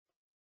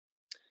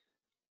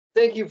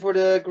Thank you for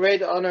the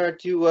great honor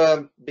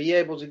to be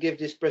able to give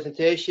this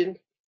presentation.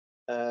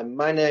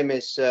 My name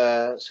is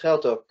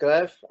Schelto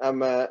Cruijff.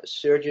 I'm a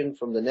surgeon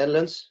from the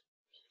Netherlands.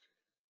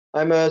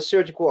 I'm a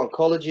surgical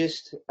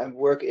oncologist. I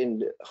work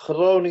in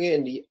Groningen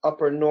in the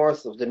upper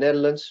north of the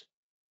Netherlands.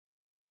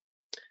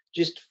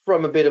 Just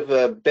from a bit of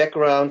a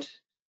background,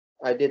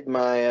 I did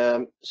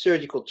my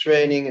surgical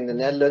training in the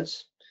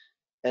Netherlands,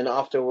 and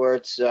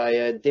afterwards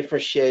I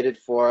differentiated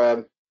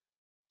for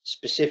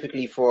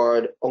specifically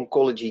for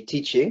oncology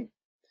teaching.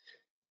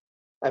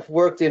 I've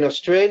worked in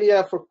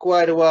Australia for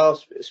quite a while,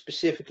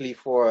 specifically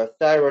for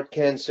thyroid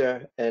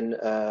cancer and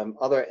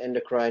other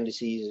endocrine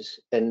diseases.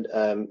 And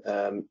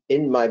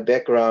in my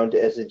background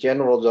as a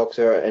general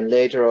doctor, and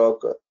later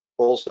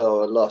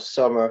also last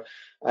summer,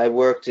 I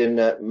worked in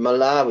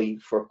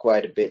Malawi for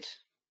quite a bit.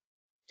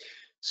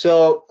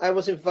 So I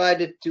was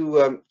invited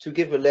to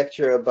give a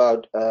lecture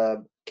about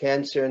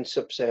cancer in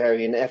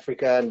sub-Saharan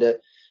Africa and the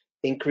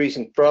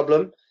increasing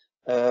problem.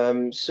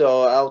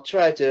 So I'll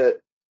try to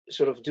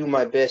sort of do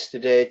my best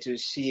today to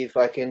see if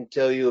I can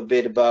tell you a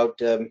bit about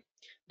that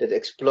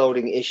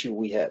exploding issue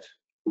we have.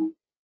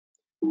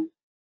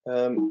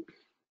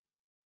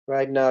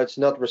 Right now it's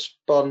not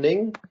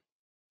responding.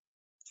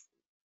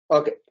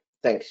 Okay,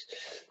 thanks.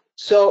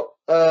 So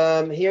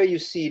here you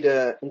see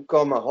the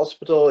Nkoma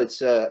Hospital.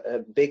 It's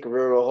a big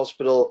rural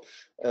hospital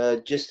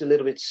just a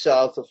little bit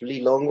south of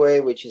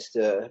Lilongwe, which is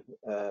a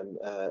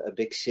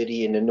big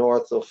city in the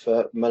north of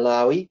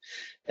Malawi.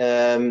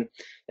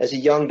 As a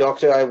young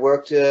doctor, I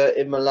worked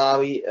in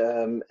Malawi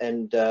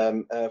and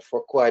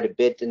for quite a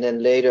bit. And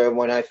then later,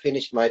 when I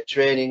finished my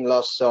training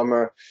last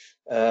summer,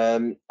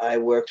 I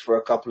worked for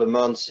a couple of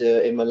months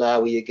in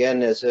Malawi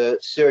again as a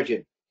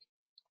surgeon.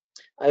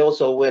 I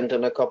also went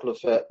on a couple of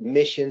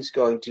missions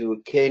going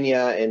to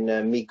Kenya and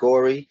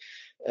Migori,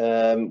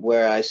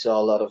 where I saw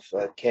a lot of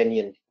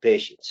Kenyan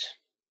patients.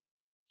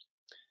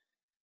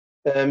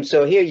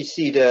 So here you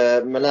see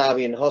the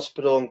Malawian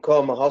hospital,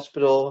 Nkoma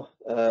Hospital,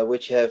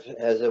 which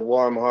has a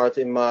warm heart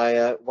in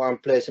my warm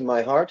place in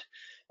my heart,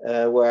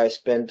 where I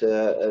spent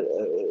a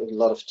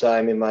lot of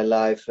time in my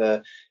life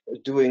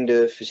doing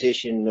the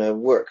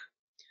physician work.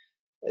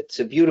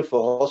 It's a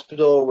beautiful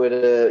hospital with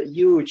a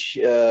huge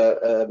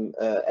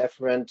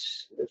afferent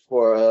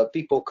for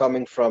people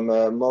coming from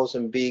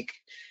Mozambique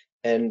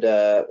and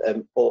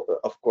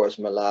of course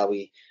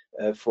Malawi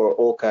for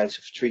all kinds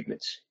of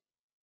treatments.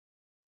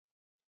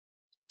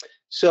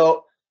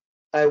 So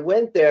I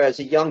went there as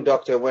a young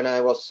doctor when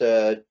I was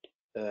in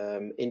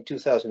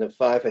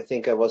 2005. I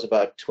think I was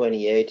about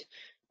 28,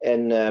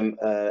 and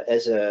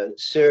as a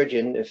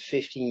surgeon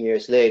 15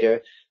 years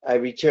later I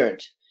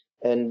returned.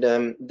 And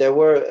there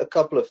were a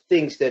couple of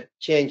things that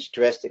changed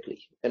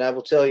drastically, and I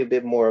will tell you a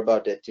bit more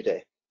about that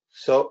today.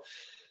 So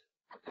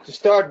to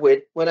start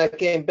with, when I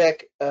came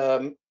back,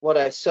 what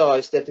I saw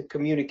is that the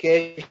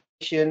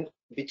communication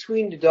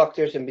between the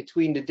doctors and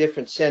between the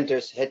different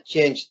centers had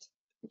changed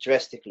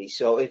drastically.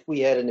 So if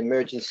we had an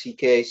emergency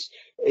case,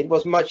 it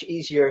was much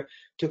easier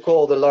to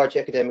call the large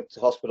academic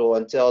hospital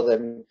and tell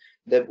them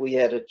that we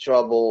had a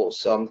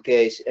troublesome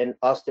case and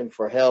ask them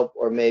for help,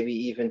 or maybe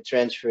even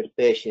transfer the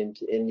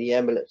patient in the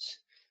ambulance.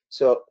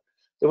 So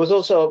there was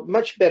also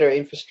much better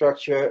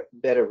infrastructure,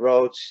 better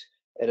roads,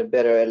 and a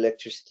better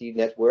electricity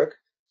network.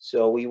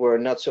 So we were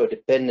not so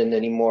dependent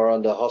anymore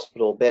on the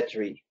hospital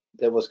battery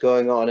that was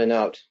going on and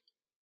out.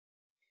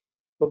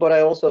 But what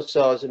I also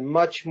saw is a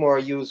much more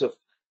use of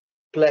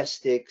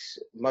plastics,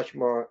 much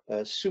more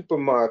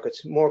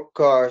supermarkets, more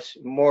cars,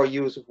 more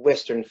use of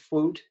Western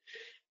food.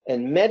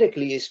 And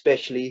medically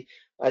especially,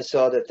 I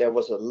saw that there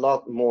was a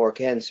lot more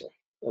cancer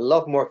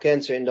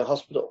in the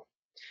hospital,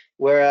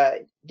 where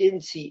I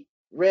didn't see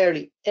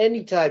rarely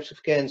any types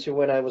of cancer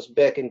when I was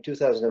back in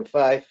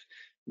 2005.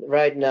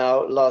 Right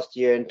now, last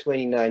year in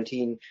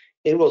 2019,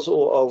 it was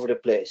all over the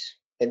place.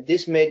 And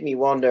this made me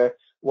wonder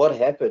what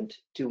happened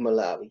to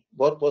Malawi.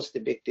 What was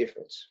the big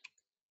difference?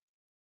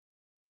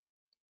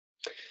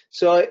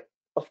 So I,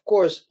 of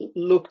course,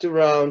 looked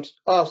around,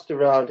 asked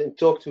around, and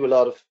talked to a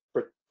lot of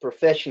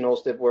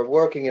professionals that were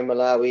working in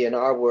Malawi and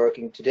are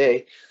working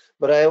today.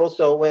 But I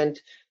also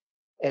went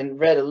and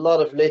read a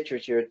lot of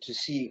literature to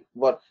see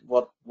what's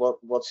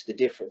the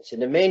difference.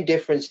 And the main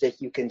difference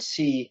that you can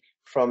see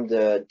from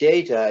the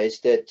data is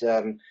that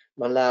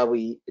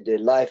Malawi, the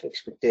life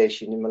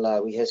expectation in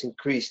Malawi has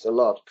increased a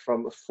lot,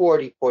 from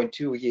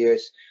 40.2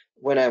 years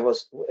when I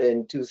was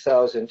in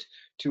 2000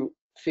 to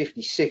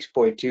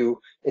 56.2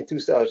 in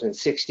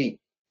 2016.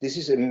 This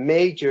is a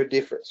major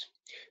difference.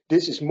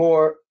 This is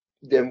more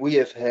than we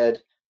have had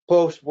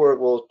post-World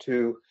War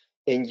II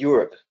in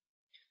Europe.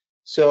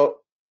 So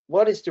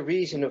what is the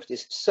reason of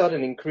this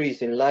sudden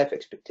increase in life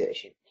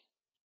expectation?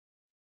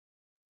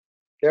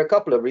 There are a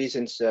couple of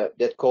reasons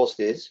that cause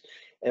this,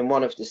 and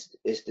one of this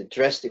is the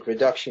drastic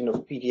reduction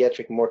of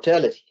pediatric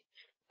mortality,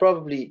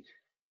 probably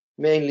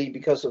mainly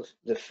because of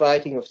the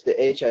fighting of the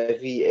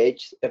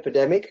HIV/AIDS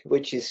epidemic,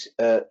 which is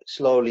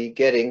slowly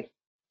getting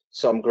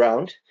some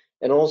ground,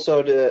 and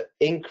also the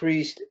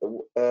increased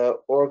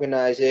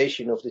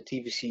organization of the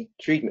TBC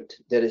treatment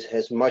that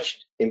has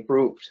much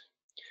improved.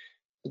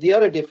 The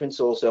other difference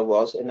also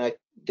was, and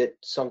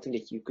that's something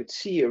that you could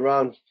see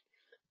around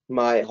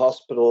my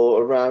hospital,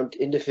 around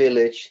in the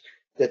village,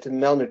 that the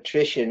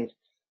malnutrition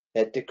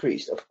had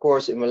decreased. Of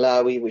course, in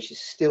Malawi, which is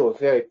still a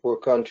very poor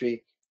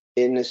country,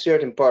 in a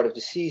certain part of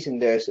the season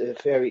there's a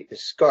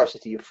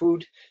scarcity of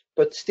food,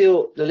 but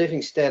still the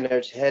living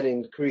standards had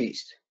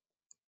increased.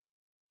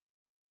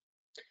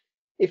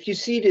 If you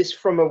see this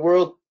from a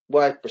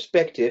worldwide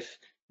perspective,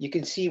 you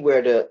can see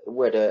where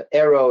the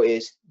arrow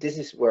is. This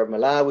is where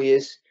Malawi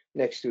is,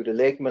 next to the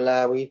Lake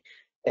Malawi,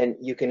 and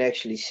you can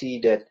actually see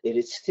that it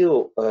is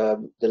still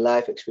the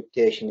life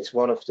expectation is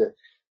one of the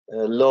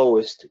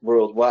lowest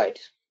worldwide.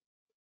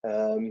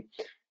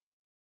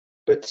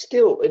 But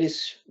still, it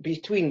is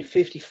between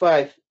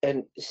 55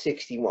 and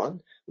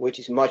 61, which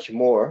is much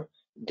more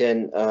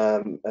than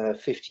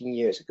 15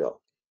 years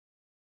ago.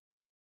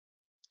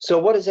 So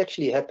what is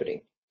actually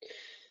happening?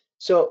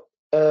 So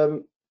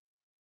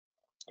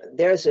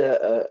there's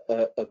a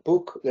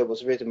book that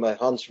was written by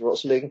Hans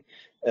Rosling,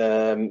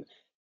 and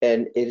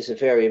it is a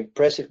very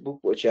impressive book,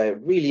 which I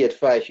really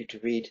advise you to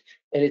read.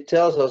 And it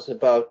tells us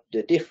about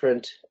the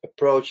different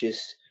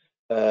approaches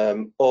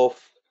of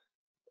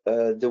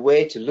the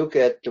way to look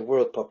at the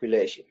world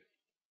population.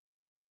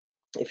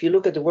 If you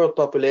look at the world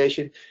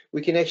population,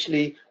 we can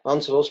actually,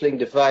 Hans Rosling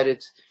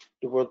divided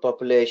the world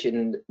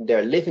population,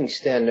 their living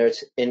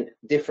standards in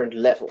different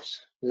levels.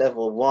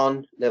 Level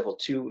 1, level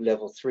 2,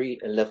 level 3,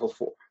 and level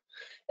 4.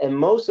 And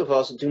most of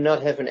us do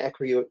not have an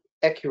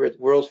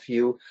accurate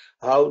worldview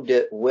how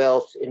the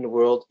wealth in the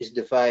world is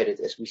divided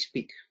as we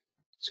speak.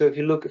 So if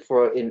you look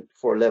for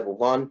level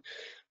 1,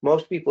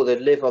 most people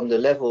that live on the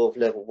level of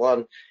level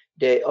 1,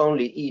 they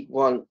only eat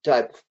one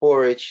type of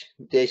porridge,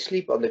 they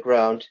sleep on the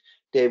ground,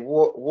 they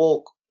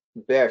walk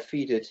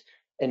barefooted,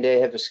 and they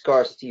have a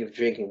scarcity of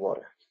drinking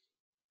water.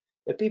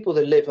 The people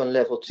that live on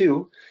level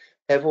 2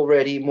 have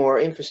already more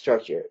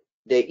infrastructure.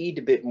 They eat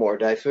a bit more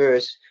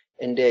diverse,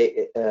 and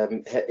they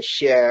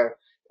share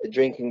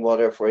drinking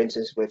water, for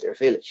instance, with their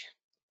village.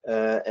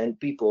 And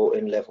people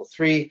in level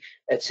 3,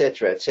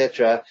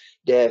 etc.,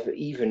 they have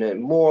even a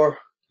more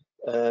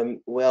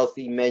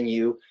wealthy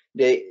menu.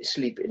 They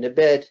sleep in a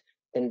bed,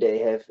 and they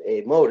have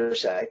a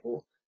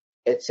motorcycle,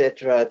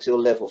 etc., till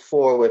level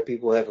 4, where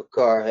people have a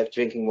car, have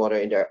drinking water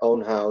in their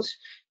own house,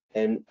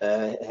 and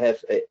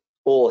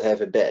all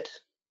have a bed.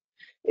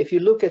 If you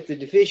look at the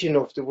division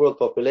of the world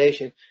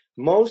population,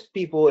 most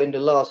people in the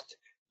last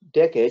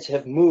decades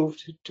have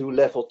moved to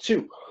level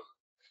 2.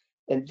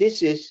 And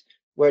this is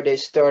where they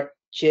start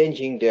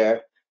changing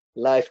their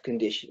life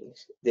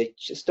conditions. They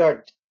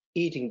start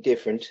eating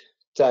different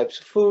types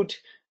of food,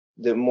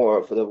 the more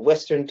of the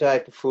Western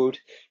type of food,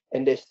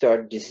 and they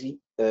start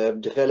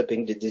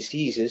developing the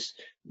diseases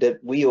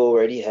that we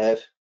already have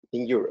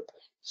in Europe.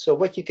 So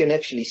what you can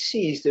actually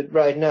see is that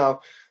right now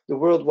the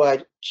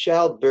worldwide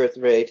childbirth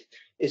rate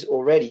is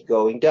already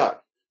going down.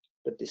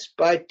 But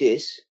despite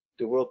this,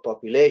 the world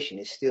population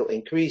is still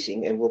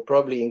increasing and will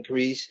probably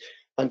increase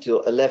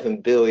until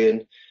 11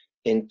 billion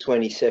in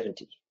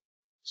 2070.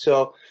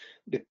 So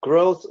the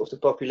growth of the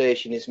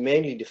population is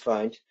mainly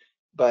defined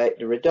by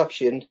the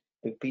reduction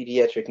in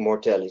pediatric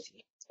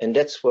mortality. And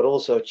that's what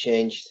also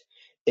changed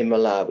in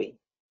Malawi.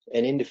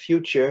 And in the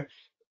future,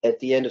 at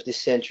the end of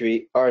this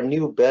century, our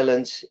new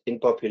balance in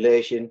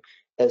population,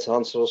 as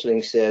Hans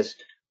Rosling says,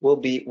 will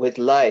be with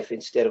life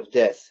instead of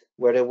death,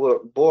 where there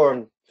were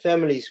born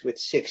families with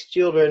 6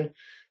 children,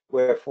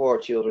 where 4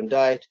 children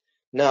died.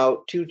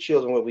 Now 2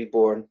 children will be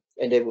born,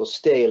 and they will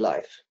stay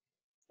alive,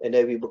 and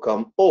they will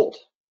become old.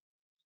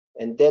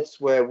 And that's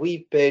where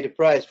we pay the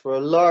price for a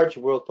large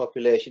world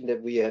population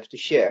that we have to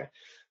share,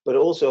 but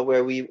also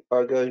where we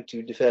are going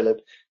to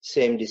develop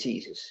same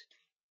diseases.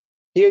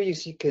 Here you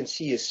can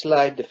see a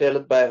slide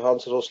developed by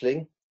Hans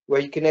Rosling, where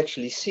you can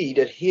actually see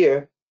that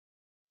here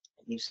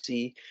you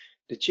see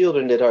the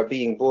children that are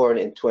being born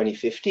in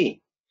 2015.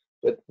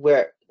 But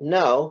where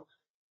now,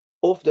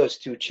 of those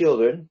 2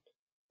 children,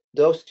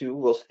 those 2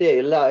 will stay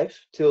alive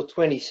till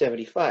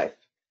 2075.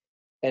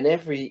 And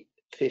every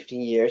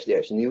 15 years,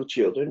 there's new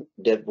children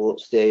that will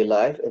stay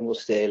alive and will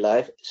stay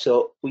alive.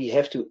 So we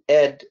have to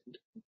add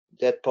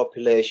that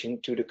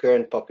population to the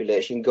current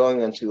population,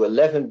 going on to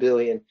 11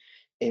 billion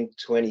in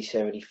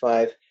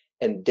 2075,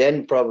 and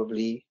then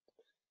probably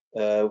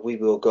we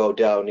will go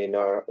down in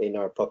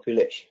our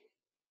population.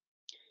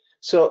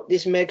 So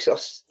this makes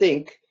us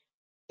think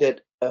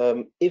that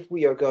if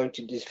we are going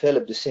to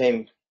develop the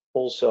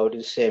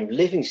same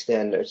living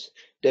standards,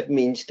 that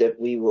means that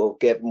we will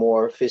get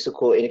more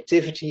physical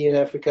inactivity in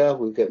Africa,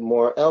 we'll get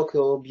more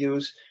alcohol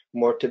abuse,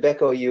 more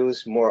tobacco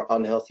use, more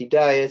unhealthy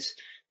diets,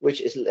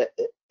 which is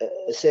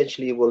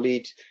essentially will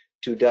lead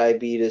to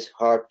diabetes,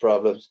 heart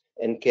problems,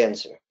 and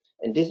cancer.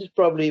 And this is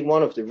probably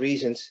one of the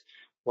reasons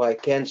why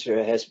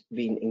cancer has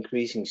been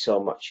increasing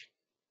so much.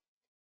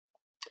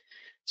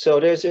 So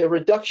there's a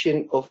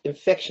reduction of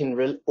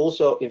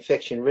also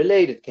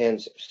infection-related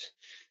cancers.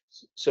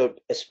 So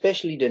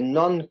especially the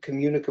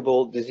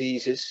non-communicable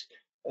diseases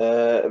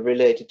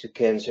related to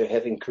cancer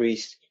have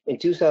increased in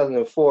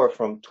 2004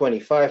 from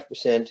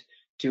 25%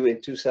 to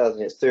in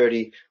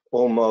 2030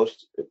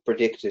 almost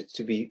predicted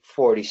to be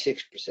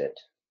 46%.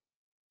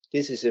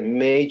 This is a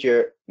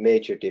major,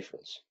 major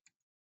difference.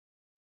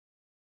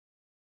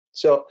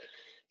 So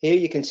here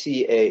you can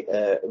see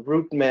a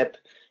route map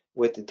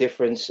with the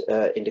difference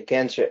in the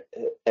cancer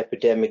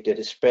epidemic that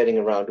is spreading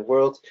around the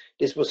world.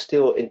 This was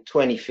still in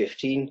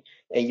 2015,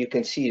 and you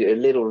can see a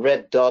little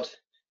red dot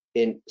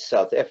in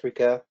South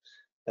Africa,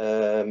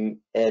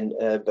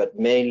 but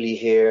mainly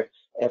here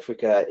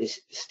Africa is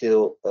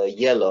still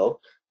yellow,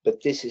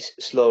 but this is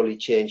slowly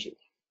changing.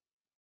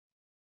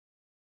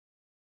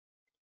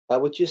 I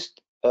would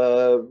just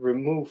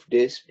remove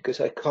this because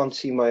I can't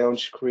see my own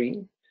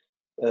screen.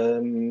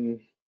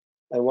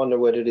 I wonder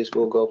whether this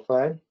will go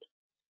fine.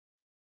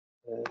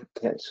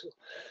 Cancel.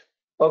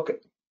 Okay,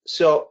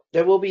 so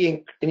there will be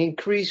an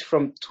increase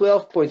from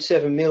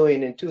 12.7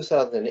 million in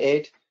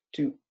 2008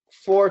 to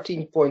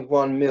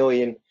 14.1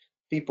 million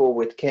people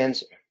with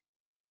cancer.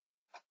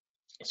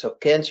 So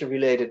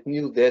cancer-related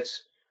new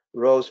deaths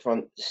rose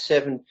from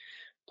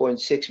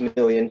 7.6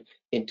 million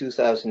in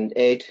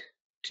 2008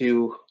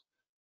 to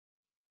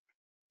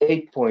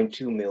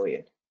 8.2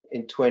 million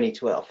in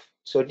 2012.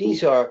 So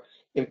these are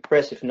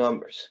impressive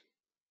numbers.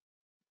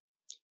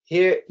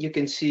 Here you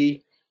can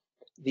see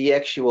the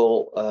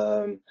actual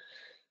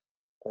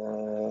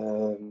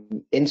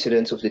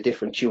incidence of the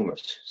different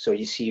tumors. So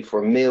you see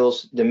for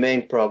males, the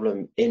main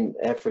problem in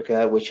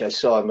Africa, which I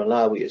saw in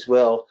Malawi as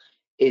well,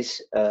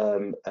 is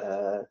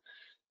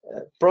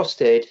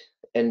prostate,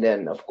 and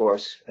then of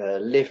course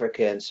liver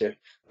cancer,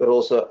 but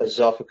also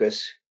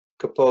esophagus,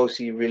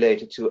 Kaposi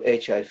related to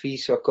HIV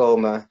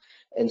sarcoma,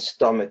 and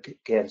stomach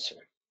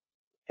cancer.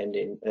 And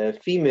in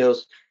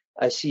females,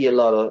 we see a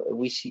lot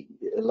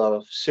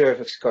of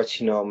cervix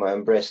carcinoma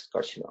and breast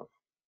carcinoma.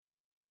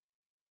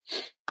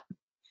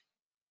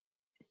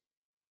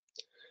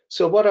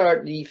 So what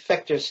are the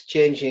factors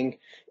changing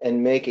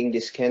and making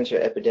this cancer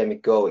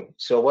epidemic going?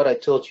 So what I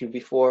told you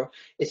before,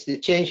 it's the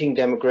changing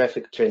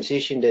demographic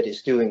transition that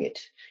is doing it.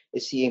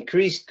 It's the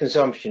increased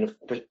consumption of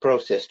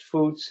processed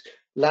foods,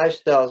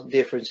 lifestyle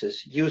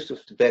differences, use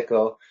of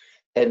tobacco,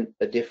 and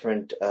a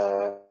different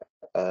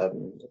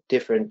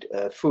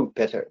food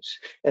patterns,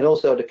 and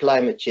also the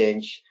climate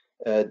change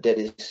that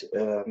is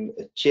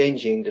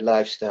changing the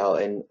lifestyle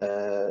and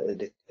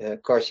the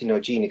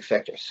carcinogenic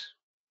factors.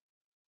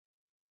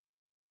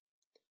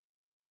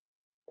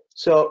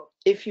 So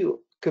if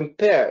you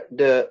compare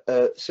the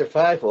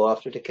survival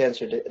after the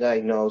cancer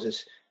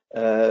diagnosis,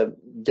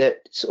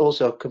 that's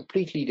also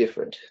completely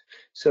different.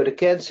 So the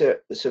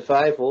cancer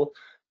survival,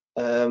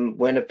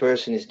 when a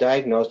person is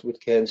diagnosed with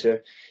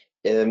cancer,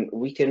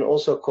 we can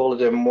also call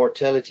it a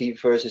mortality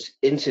versus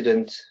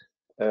incidence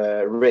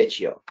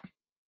ratio.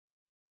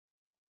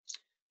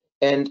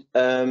 And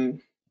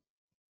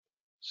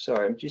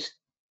sorry, I'm just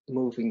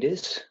moving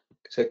this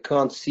because I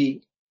can't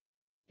see.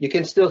 You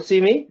can still see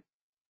me?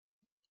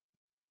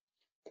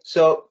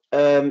 So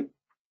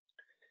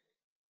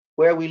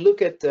where we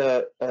look at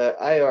the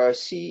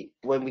IRC,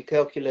 when we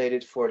calculate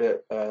it for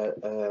the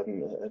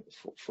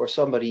for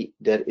somebody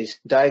that is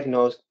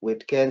diagnosed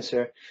with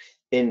cancer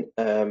in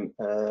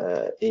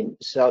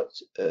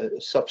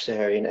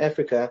sub-Saharan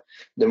Africa,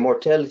 the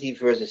mortality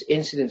versus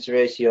incidence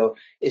ratio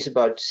is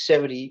about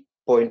 72%,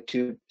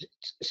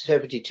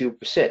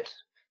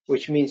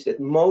 which means that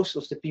most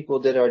of the people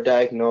that are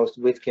diagnosed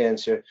with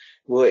cancer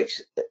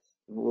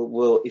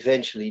will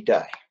eventually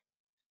die.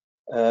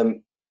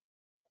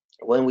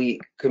 When we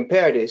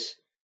compare this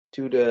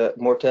to the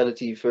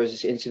mortality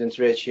versus incidence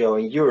ratio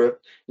in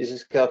Europe, this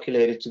is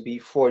calculated to be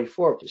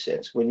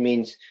 44%, which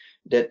means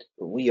that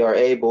we are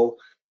able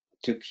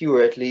to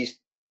cure at least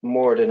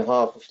more than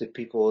half of the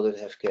people that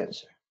have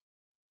cancer.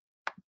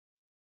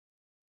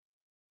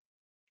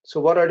 So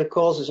what are the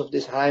causes of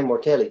this high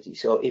mortality?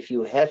 So if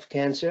you have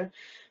cancer,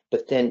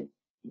 but then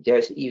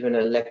there's even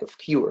a lack of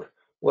cure,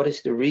 what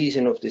is the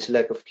reason of this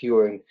lack of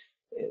curing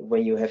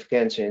when you have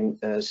cancer in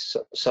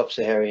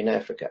sub-Saharan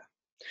Africa?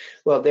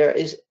 Well, there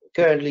is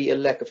currently a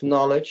lack of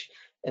knowledge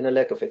and a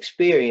lack of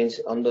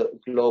experience on the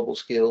global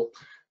scale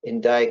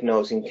in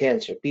diagnosing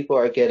cancer. People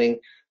are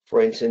getting,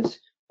 for instance,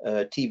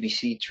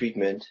 TBC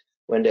treatment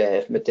when they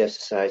have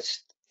metastasized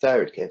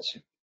thyroid cancer.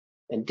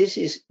 And this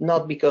is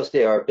not because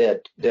there are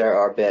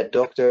bad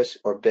doctors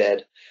or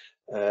bad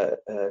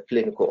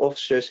clinical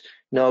officers.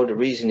 No, the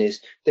reason is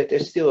that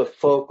there's still a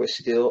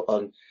focus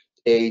on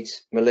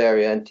AIDS,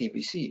 malaria, and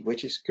TBC,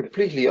 which is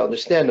completely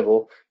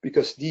understandable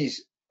because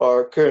these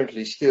are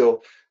currently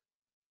still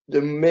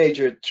the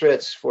major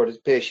threats for the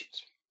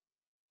patients.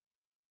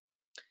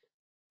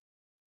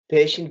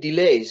 Patient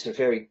delay is a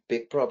very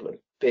big problem.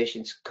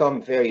 Patients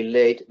come very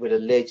late with a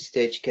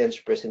late-stage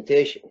cancer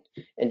presentation,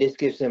 and this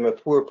gives them a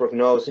poor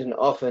prognosis and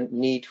often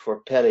need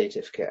for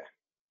palliative care.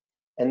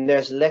 And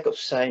there's lack of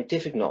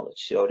scientific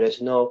knowledge, so there's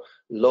little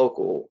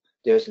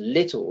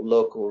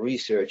local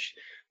research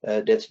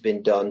that's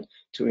been done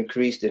to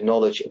increase the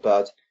knowledge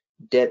about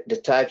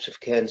the types of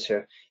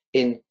cancer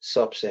in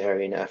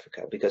sub-Saharan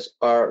Africa, because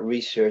our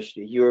research,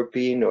 the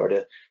European or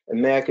the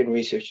American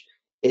research,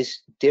 is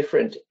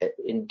different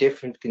in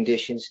different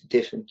conditions,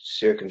 different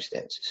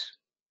circumstances.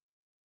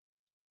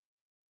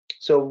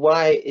 So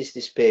why is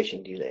this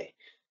patient delay?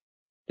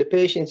 The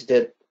patients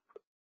that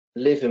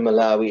live in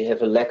Malawi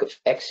have a lack of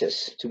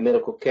access to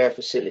medical care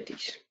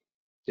facilities.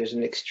 There's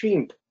an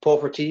extreme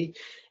poverty,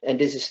 and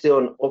this is still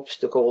an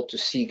obstacle to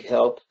seek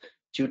help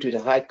due to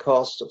the high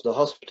cost of the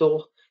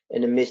hospital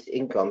and the missed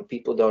income.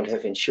 People don't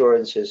have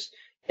insurances,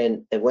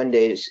 and when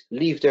they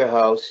leave their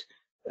house,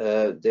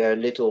 their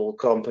little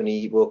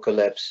company will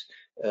collapse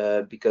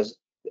because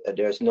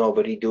there's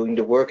nobody doing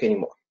the work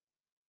anymore.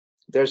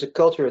 There's a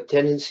cultural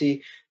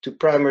tendency to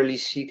primarily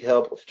seek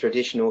help of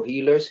traditional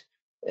healers.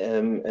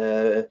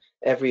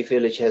 Every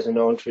village has an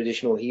own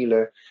traditional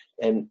healer,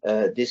 and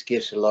this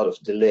gives a lot of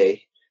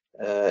delay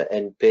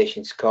and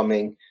patients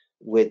coming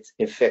with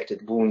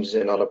infected wounds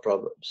and other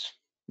problems.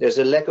 There's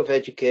a lack of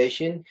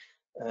education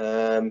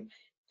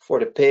for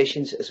the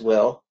patients as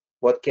well,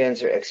 what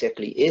cancer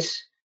exactly is,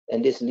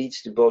 and this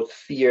leads to both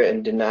fear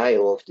and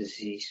denial of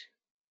disease.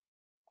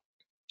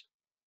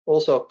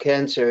 Also,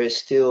 cancer is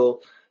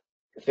still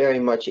very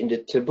much in the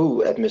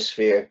taboo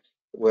atmosphere,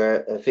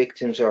 where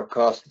victims are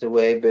casted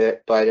away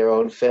by their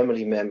own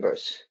family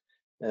members.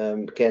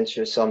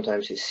 Cancer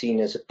sometimes is seen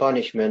as a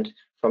punishment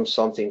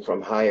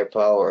from higher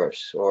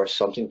powers or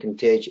something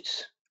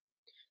contagious.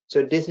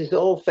 So this is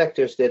all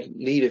factors that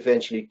lead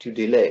eventually to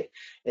delay,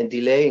 and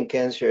delay in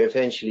cancer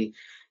eventually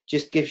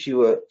just gives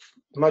you a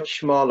much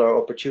smaller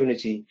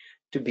opportunity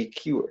to be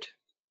cured.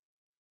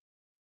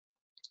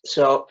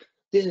 So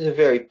this is a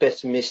very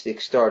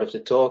pessimistic start of the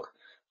talk.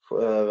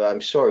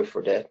 I'm sorry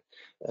for that.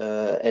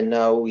 And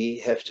now we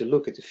have to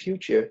look at the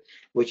future,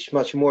 which is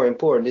much more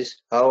important, is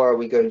how are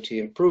we going to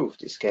improve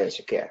this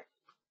cancer care?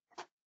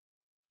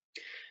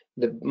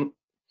 The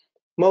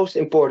most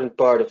important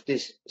part of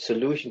this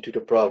solution to the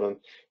problem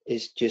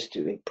is just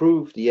to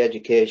improve the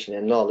education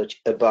and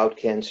knowledge about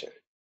cancer.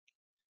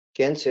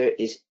 Cancer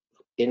is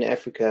in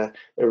Africa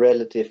a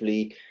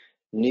relatively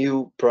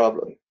new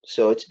problem.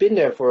 So it's been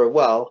there for a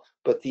while,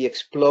 but the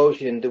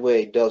explosion the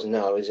way it does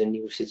now is a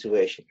new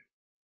situation.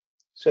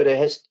 So there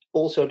has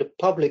also the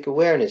public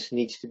awareness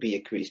needs to be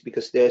increased,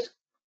 because there's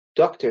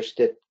doctors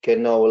that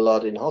can know a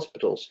lot in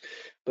hospitals.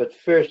 But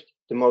first,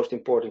 the most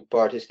important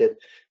part is that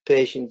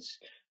patients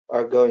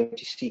are going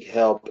to seek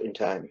help in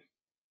time.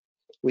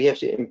 We have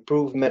to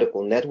improve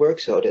medical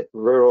networks so that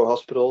rural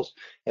hospitals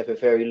have a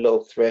very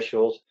low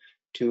threshold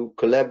to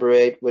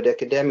collaborate with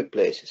academic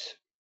places.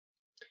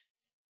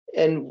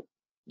 And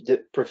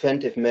the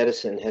preventive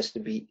medicine has to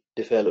be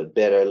developed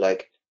better,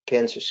 like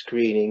cancer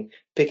screening,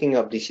 picking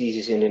up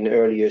diseases in an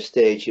earlier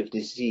stage of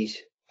disease.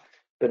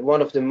 But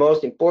one of the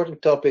most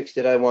important topics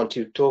that I want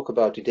to talk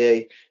about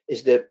today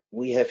is that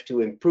we have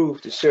to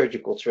improve the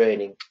surgical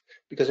training,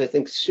 because I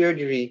think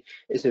surgery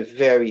is a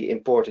very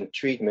important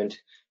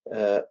treatment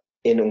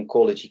in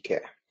oncology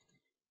care.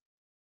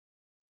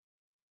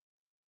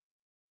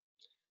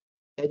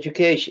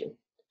 Education.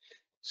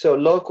 So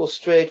local,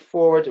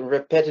 straightforward, and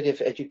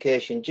repetitive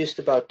education just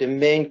about the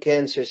main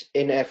cancers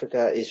in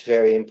Africa is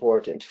very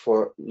important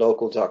for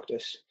local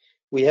doctors.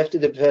 We have to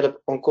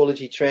develop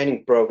oncology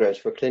training programs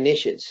for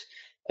clinicians,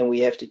 and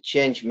we have to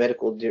change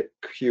medical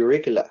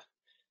curricula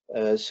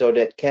so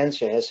that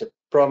cancer has a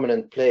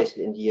prominent place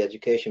in the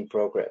education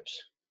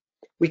programs.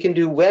 We can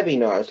do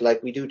webinars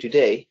like we do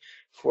today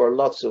for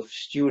lots of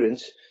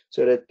students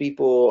so that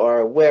people are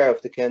aware of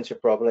the cancer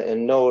problem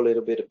and know a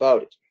little bit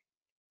about it.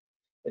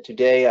 And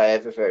today I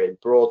have a very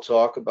broad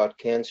talk about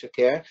cancer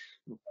care.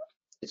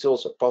 It's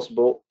also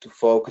possible to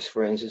focus,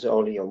 for instance,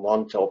 only on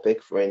one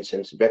topic, for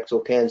instance,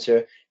 rectal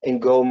cancer,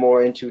 and go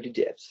more into the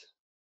depth.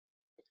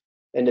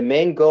 And the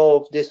main goal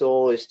of this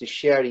all is to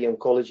share the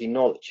oncology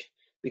knowledge,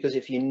 because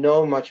if you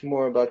know much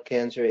more about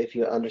cancer, if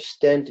you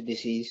understand the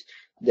disease,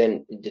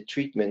 then the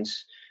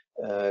treatments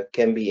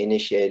can be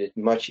initiated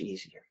much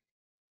easier.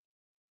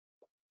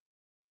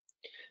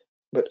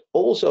 But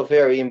also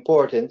very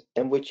important,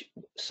 and which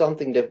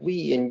something that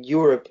we in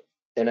Europe,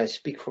 and I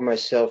speak for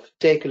myself,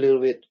 take a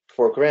little bit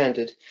for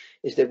granted,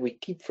 is that we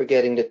keep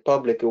forgetting that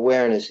public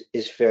awareness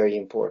is very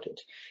important.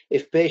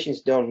 If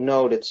patients don't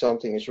know that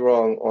something is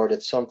wrong or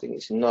that something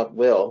is not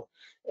well,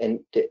 and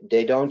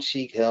they don't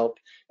seek help,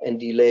 and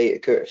delay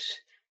occurs.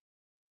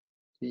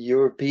 The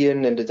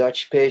European and the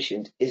Dutch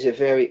patient is a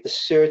very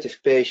assertive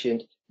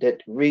patient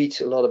that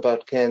reads a lot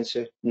about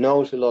cancer,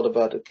 knows a lot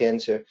about the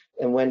cancer,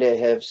 and when they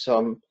have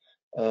some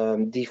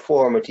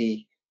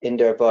deformity in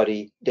their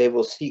body, they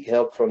will seek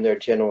help from their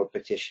general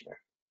practitioner.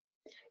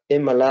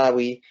 In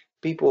Malawi,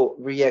 people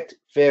react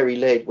very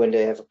late when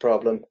they have a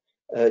problem,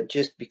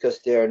 just because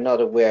they are not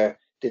aware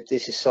that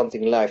this is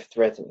something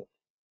life-threatening.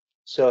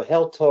 So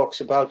health talks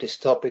about this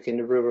topic in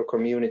the rural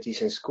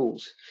communities and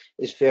schools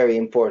is very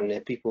important,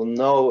 that people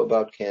know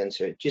about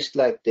cancer, just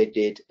like they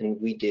did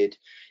and we did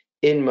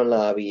in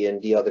Malawi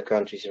and the other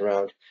countries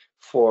around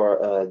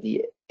for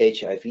the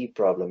HIV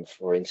problem,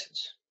 for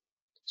instance.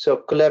 So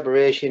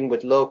collaboration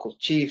with local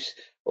chiefs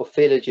of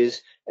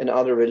villages and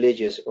other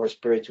religious or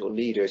spiritual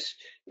leaders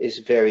is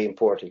a very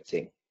important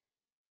thing.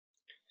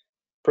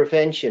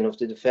 Prevention of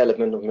the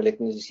development of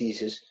malignant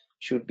diseases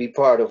should be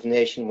part of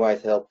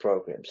nationwide health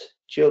programs.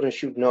 Children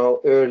should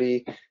know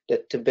early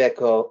that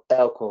tobacco,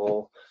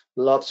 alcohol,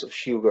 lots of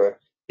sugar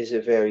is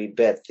a very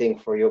bad thing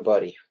for your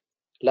body.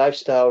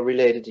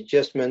 Lifestyle-related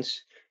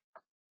adjustments,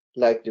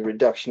 like the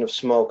reduction of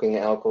smoking,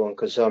 alcohol, and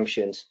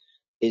consumptions,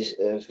 is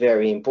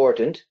very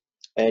important.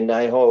 And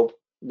I hope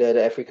that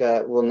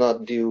Africa will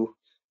not do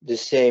the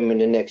same in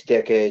the next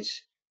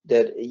decades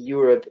that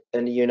Europe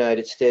and the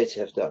United States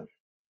have done.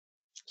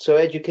 So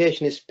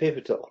education is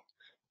pivotal,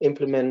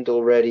 implemented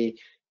already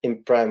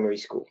in primary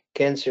school.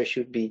 Cancer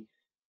should be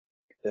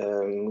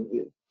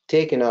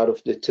taken out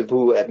of the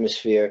taboo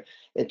atmosphere,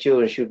 and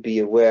children should be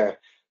aware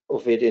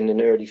of it in an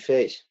early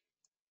phase.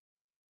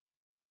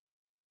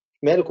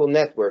 Medical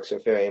networks are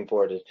very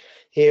important.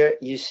 Here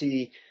you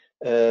see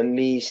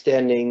me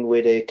standing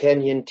with a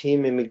Kenyan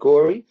team in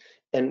Migori,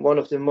 and one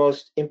of the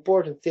most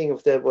important thing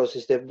of that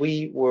is that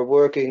we were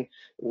working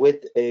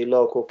with a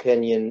local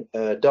Kenyan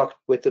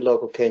with the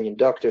local Kenyan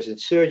doctors and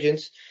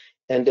surgeons,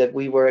 and that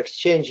we were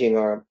exchanging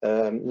our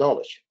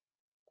knowledge.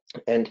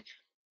 And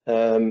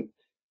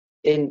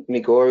in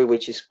Migori,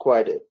 which is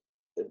quite a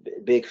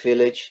big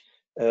village,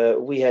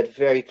 we had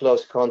very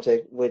close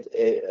contact with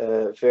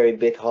a very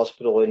big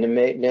hospital in the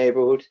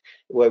neighborhood,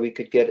 where we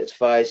could get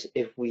advice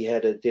if we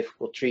had a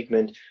difficult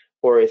treatment,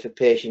 or if a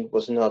patient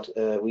was not,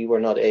 we were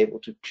not able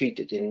to treat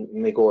it in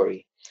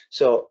Migori.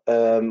 So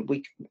a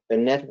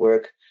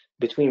network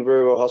between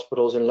rural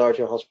hospitals and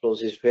larger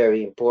hospitals is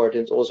very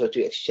important, also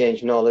to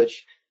exchange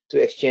knowledge, to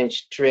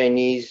exchange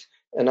trainees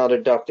and other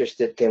doctors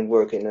that can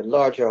work in a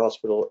larger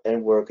hospital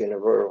and work in a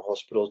rural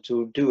hospital,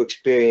 to do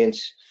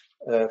experience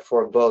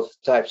for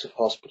both types of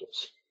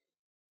hospitals.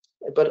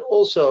 But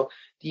also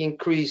the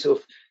increase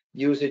of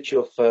usage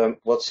of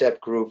WhatsApp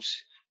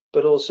groups,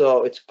 but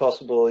also it's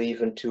possible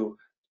even to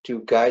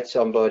guide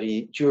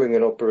somebody during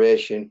an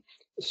operation,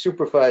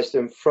 supervise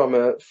them from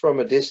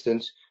a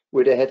distance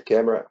with a head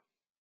camera.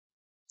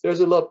 There's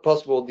a lot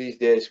possible these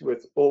days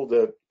with all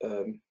the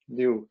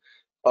new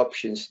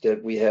options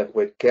that we have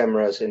with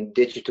cameras and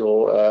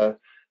digital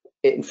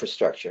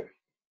infrastructure.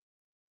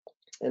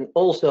 And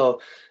also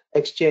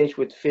exchange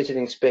with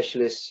visiting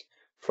specialists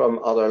from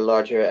other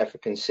larger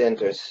African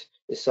centers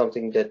is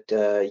something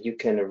that you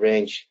can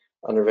arrange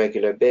on a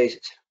regular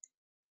basis.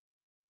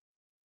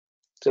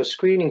 So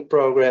screening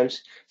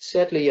programs,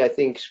 sadly, I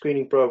think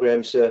screening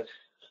programs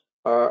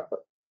I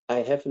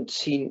haven't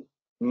seen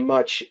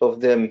much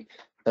of them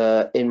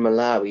in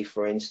Malawi,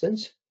 for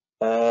instance.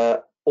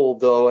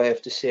 Although I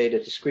have to say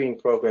that the screening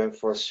program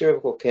for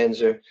cervical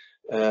cancer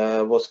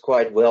was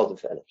quite well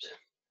developed.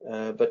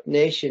 But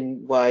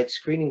nationwide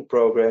screening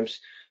programs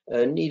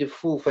need a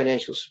full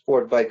financial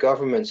support by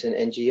governments and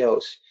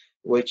NGOs,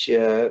 which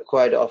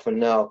quite often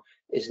now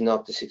is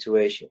not the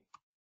situation.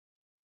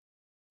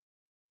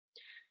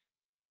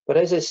 But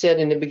as I said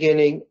in the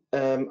beginning,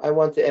 I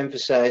want to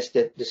emphasize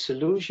that the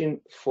solution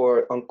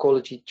for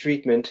oncology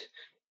treatment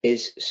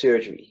is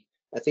surgery.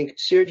 I think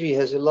surgery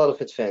has a lot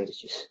of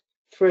advantages.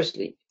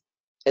 Firstly,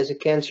 as a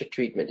cancer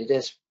treatment, it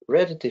has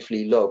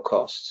relatively low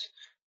costs.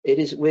 It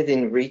is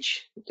within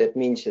reach. That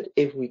means that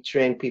if we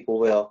train people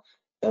well,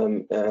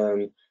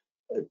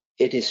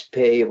 it is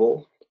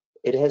payable.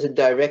 It has a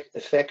direct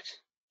effect.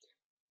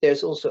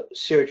 There's also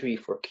surgery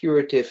for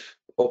curative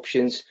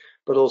options,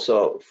 but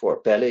also for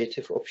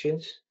palliative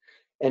options.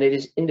 And it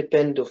is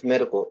independent of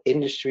medical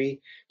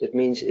industry. That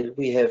means if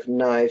we have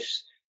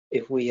knives,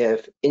 if we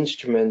have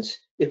instruments,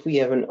 if we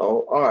have an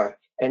OR,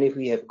 and if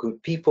we have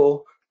good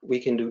people, we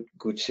can do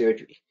good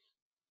surgery.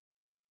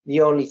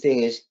 The only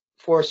thing is,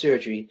 for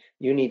surgery,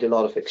 you need a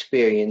lot of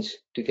experience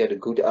to get a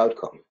good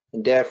outcome.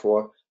 And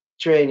therefore,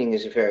 training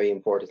is a very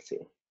important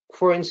thing.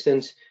 For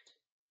instance,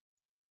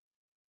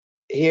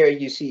 here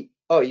you see,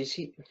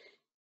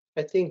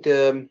 I think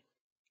the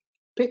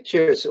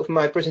pictures of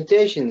my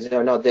presentations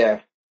are not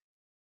there.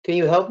 Can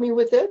you help me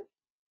with that?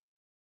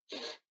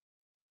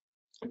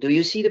 Do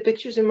you see the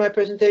pictures in my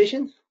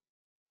presentation?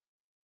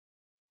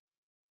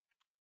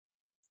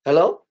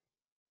 Hello?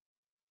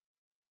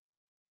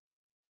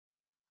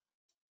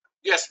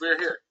 Yes, we're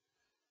here.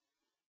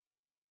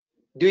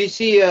 Do you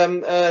see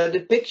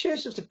the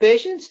pictures of the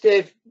patients?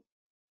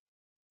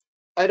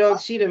 I don't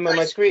see them on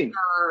my screen.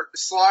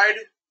 Slide,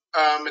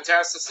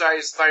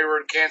 metastasized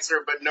thyroid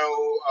cancer, but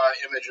no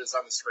images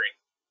on the screen.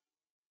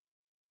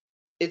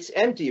 It's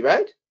empty,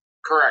 right?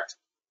 Correct.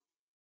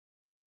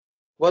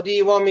 What do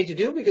you want me to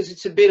do? Because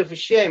it's a bit of a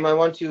shame. I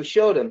want to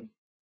show them.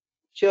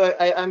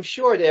 I'm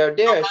sure they are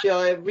there. Shall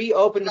I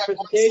reopen the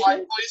presentation? One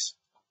slide, please.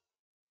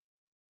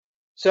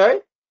 Sorry?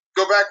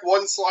 Go back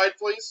one slide,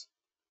 please.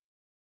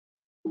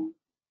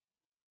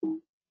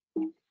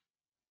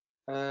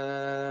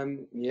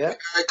 Yeah.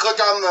 Click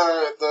on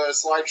the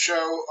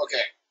slideshow.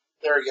 Okay,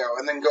 there we go.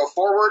 And then go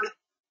forward.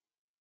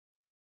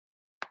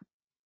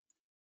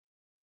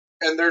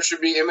 And there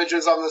should be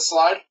images on the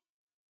slide.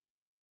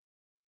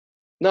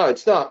 No,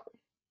 it's not.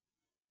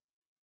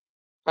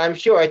 I'm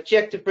sure I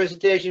checked the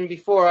presentation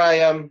before I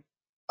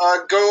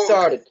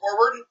started.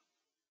 Forward.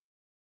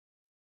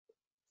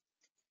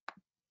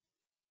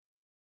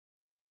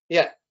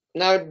 Yeah.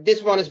 Now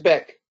this one is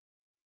back.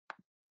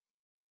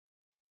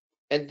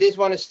 And this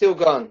one is still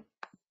gone.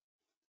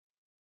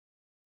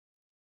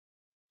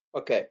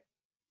 Okay,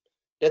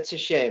 that's a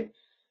shame.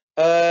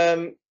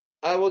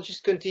 I will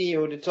just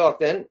continue the talk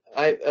then.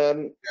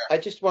 I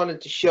just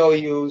wanted to show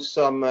you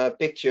some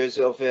pictures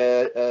of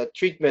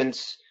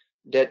treatments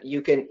that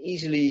you can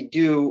easily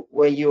do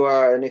when you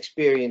are an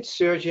experienced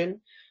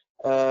surgeon.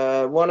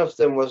 One of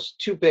them was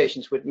 2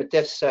 patients with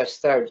metastasized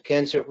thyroid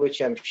cancer, of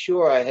which I'm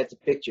sure I had the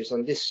pictures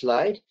on this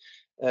slide.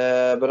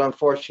 But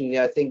unfortunately,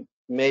 I think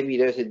maybe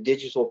there's a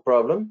digital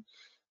problem.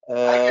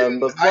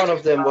 But one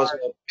of them was.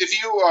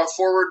 If you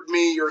forward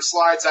me your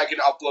slides, I can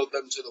upload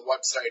them to the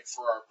website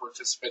for our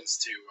participants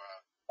to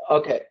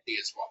Okay, see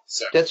as well.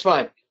 So that's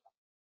fine.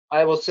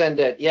 I will send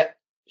that. Yeah,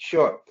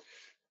 sure.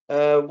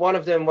 One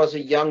of them was a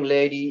young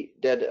lady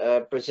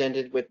that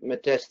presented with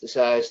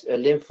metastasized,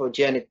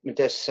 lymphogenic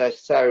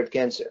metastasized thyroid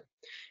cancer.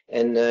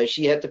 And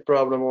she had the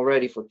problem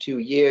already for 2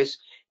 years,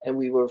 and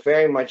we were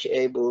very much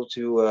able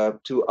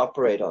to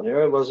operate on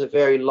her. It was a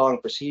very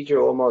long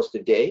procedure, almost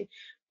a day,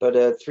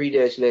 but 3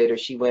 days later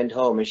she went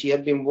home, and she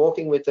had been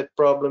walking with that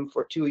problem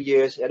for 2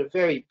 years, had a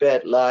very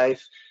bad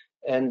life,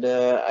 and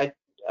I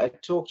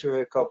talked to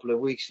her a couple of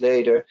weeks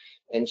later,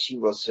 and she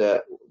was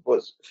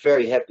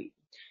very happy.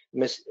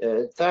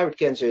 Thyroid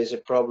cancer is a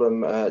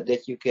problem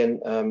that you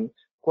can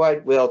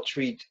quite well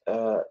treat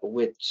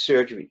with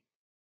surgery.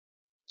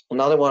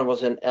 Another one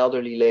was an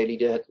elderly lady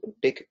that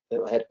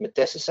had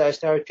metastasized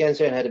thyroid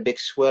cancer and had a big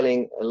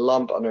swelling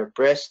lump on her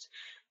breast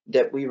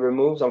that we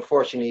removed.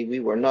 Unfortunately, we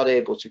were not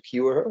able to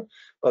cure her,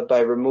 but by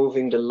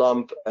removing the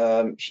lump,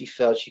 she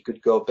felt she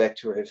could go back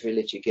to her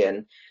village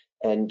again,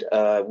 and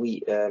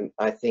we,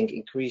 I think,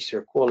 increased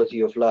her quality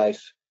of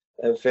life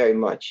very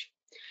much.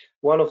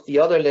 One of the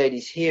other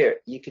ladies here,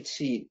 you could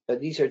see,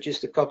 these are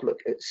just a couple of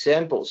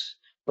examples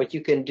what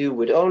you can do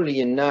with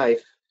only a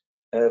knife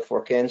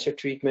for cancer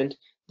treatment.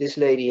 This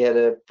lady had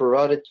a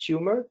parotid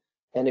tumor,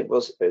 and it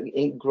was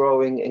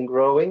growing and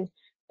growing.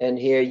 And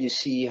here you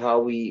see how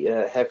we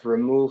have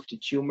removed the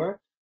tumor,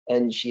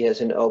 and she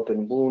has an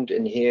open wound.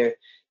 And here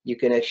you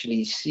can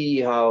actually see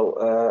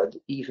how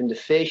even the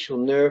facial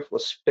nerve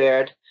was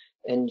spared,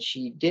 and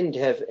she didn't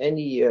have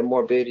any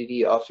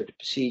morbidity after the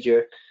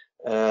procedure.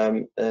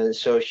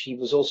 So she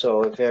was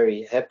also a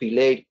very happy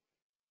lady.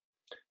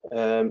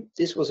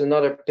 This was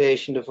another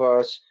patient of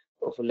ours,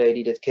 of a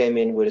lady that came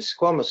in with a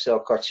squamous cell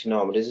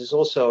carcinoma. This is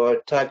also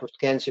a type of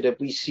cancer that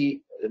we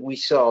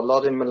saw a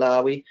lot in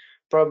Malawi,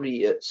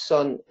 probably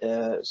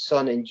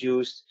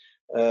sun-induced.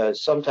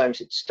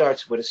 Sometimes it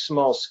starts with a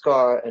small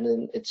scar and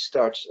then it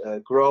starts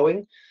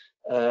growing.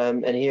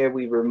 And here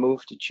we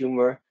removed the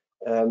tumor,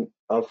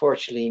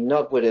 unfortunately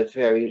not with a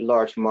very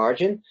large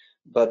margin,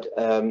 but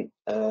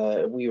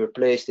we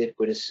replaced it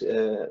with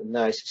a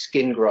nice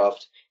skin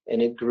graft,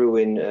 and it grew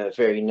in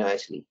very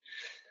nicely.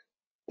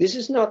 This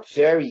is not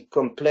very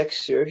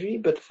complex surgery,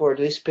 but for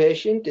this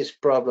patient, this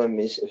problem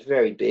is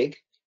very big,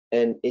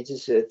 and it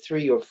is a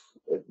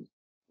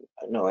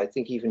I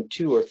think even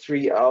 2 or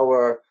 3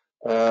 hour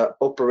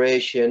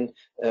operation,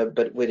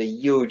 but with a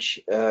huge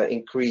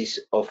increase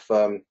of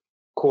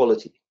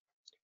quality.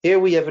 Here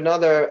we have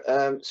another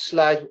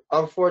slide,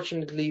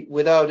 unfortunately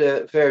without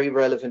a very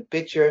relevant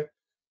picture,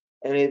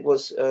 and it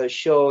was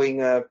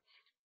showing a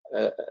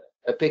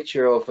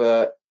picture of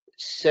a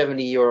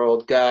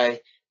 70-year-old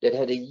guy that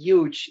had a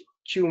huge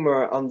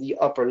tumor on the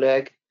upper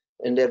leg,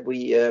 and that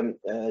we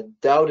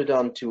doubted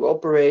on to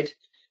operate.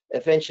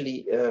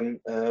 Eventually,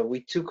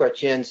 we took our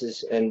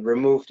chances and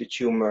removed the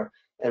tumor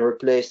and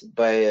replaced it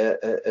by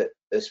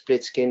a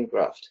split skin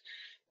graft.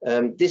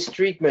 This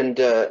treatment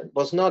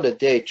was not a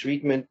day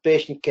treatment.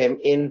 Patient came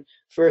in.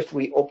 First,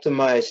 we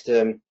optimized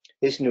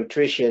his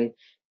nutrition,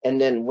 and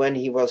then when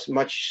he was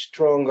much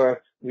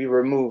stronger, we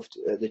removed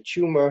the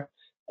tumor,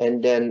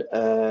 and then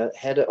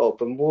had an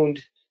open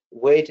wound,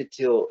 waited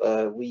till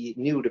we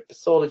knew the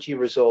pathology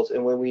results,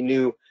 and when we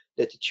knew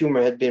that the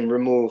tumor had been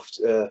removed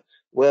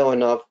well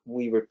enough,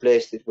 we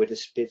replaced it with a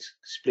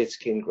split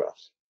skin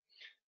graft.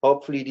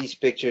 Hopefully these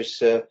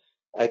pictures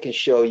I can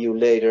show you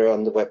later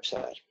on the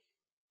website.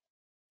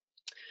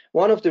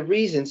 One of the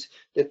reasons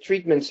that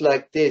treatments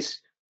like this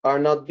are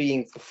not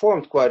being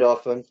performed quite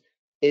often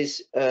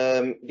is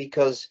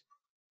because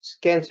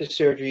cancer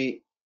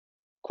surgery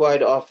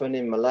quite often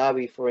in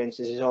Malawi, for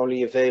instance, is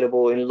only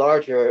available in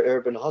larger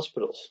urban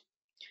hospitals.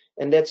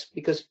 And that's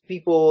because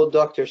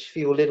doctors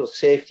feel little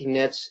safety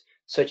nets,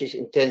 such as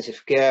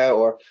intensive care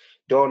or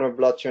donor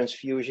blood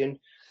transfusion,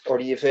 or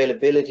the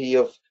availability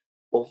of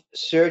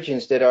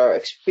surgeons that are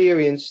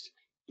experienced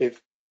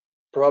if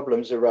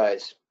problems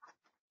arise.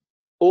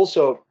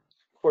 Also,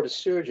 for the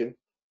surgeon,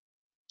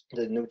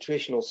 the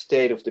nutritional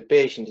state of the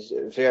patient is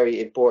very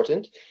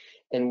important.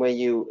 And when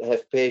you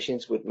have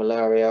patients with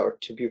malaria or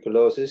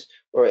tuberculosis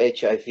or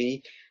HIV,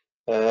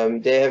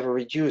 they have a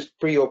reduced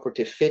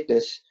preoperative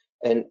fitness,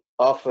 and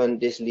often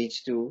this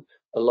leads to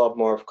a lot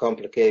more of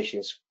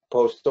complications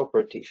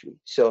post-operatively.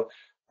 So,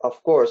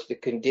 of course, the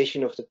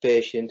condition of the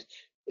patient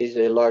is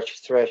a large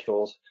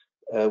threshold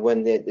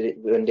when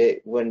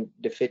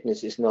the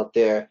fitness is not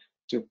there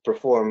to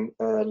perform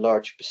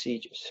large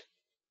procedures.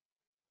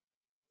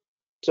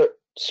 So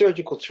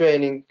surgical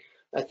training,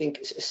 I think,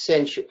 is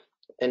essential,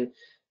 and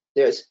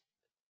there's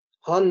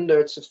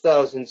hundreds of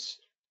thousands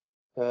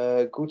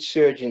good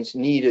surgeons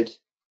needed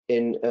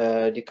in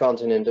the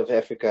continent of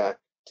Africa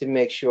to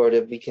make sure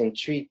that we can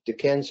treat the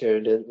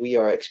cancer that we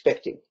are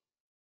expecting.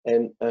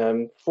 And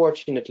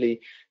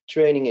fortunately,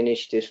 training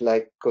initiatives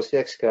like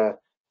COSEXCA,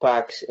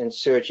 PAX, and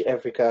Search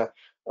Africa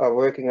are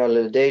working on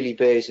a daily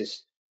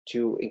basis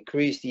to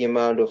increase the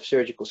amount of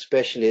surgical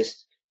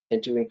specialists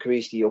and to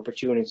increase the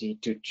opportunity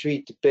to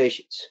treat the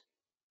patients.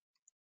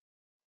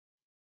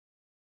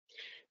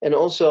 And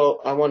also,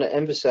 I want to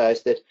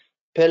emphasize that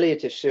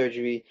palliative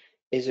surgery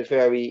is a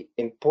very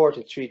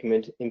important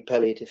treatment in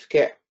palliative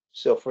care.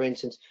 So, for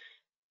instance,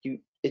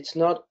 it's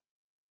not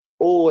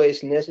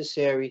always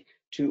necessary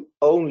to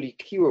only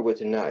cure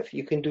with a knife.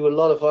 You can do a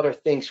lot of other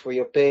things for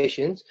your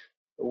patients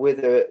with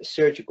a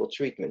surgical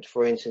treatment.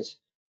 For instance,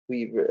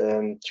 we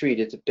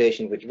treated a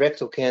patient with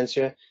rectal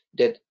cancer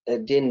that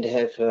didn't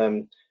have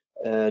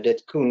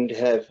that couldn't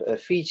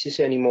have feces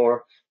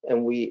anymore,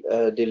 and we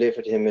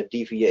delivered him a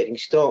deviating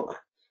stoma.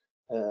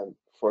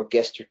 For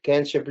gastric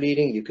cancer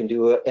bleeding, you can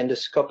do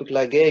endoscopic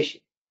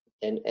ligation,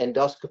 and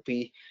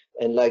endoscopy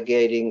and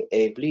ligating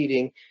a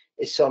bleeding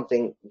is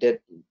something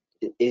that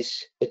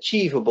is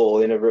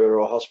achievable in a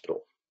rural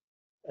hospital.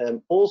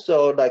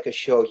 Also, like I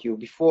showed you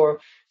before,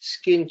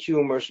 skin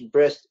tumors,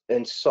 breast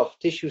and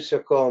soft tissue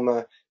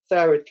sarcoma,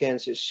 thyroid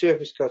cancer,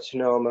 cervix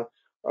carcinoma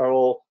are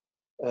all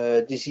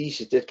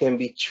diseases that can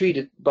be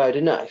treated by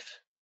the knife.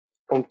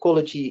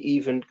 Oncology,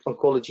 even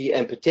oncology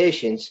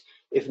amputations,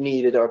 if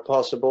needed, are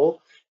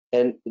possible,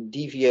 and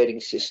deviating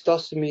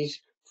cystostomies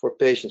for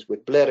patients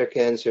with bladder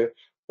cancer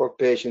or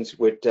patients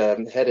with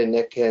head and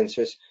neck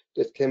cancers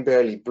that can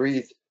barely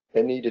breathe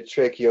and need a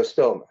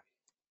tracheostoma.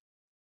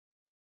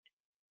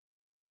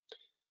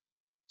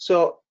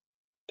 So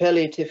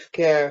palliative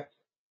care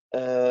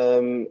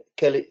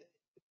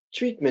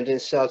treatment in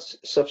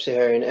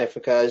sub-Saharan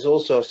Africa is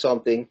also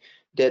something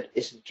that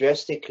is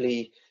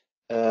drastically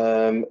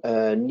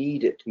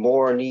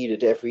more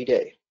needed every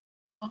day.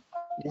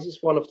 This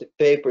is one of the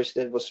papers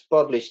that was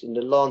published in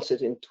the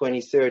Lancet in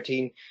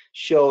 2013,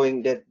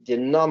 showing that the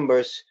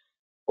numbers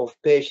of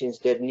patients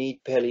that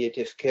need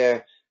palliative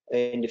care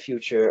in the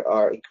future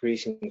are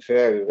increasing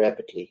very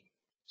rapidly.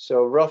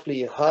 So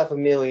roughly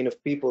 500,000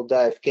 of people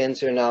die of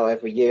cancer now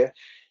every year,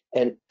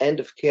 and end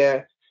of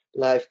care,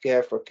 life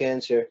care for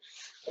cancer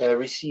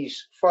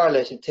receives far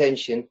less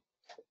attention,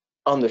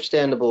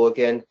 understandable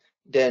again,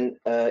 than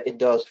it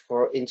does,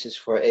 for instance,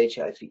 for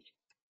HIV.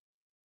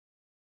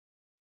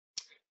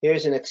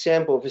 Here's an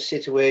example of a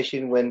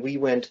situation when we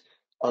went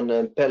on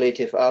a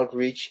palliative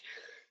outreach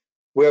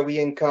where we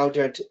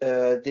encountered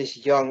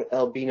this young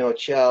albino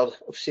child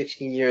of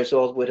 16 years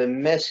old with a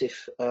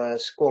massive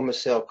squamous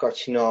cell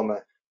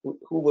carcinoma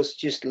who was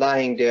just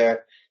lying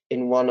there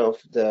in one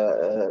of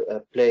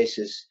the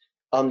places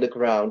on the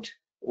ground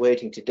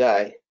waiting to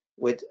die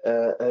with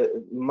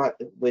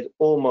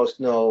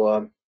almost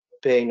no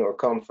pain or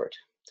comfort.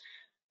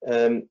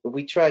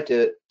 We tried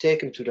to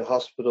take him to the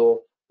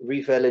hospital,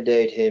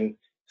 revalidate him,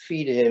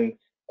 feed him,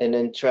 and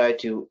then try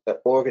to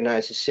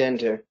organize a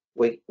center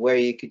where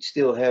you could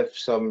still have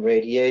some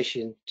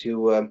radiation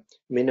to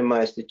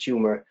minimize the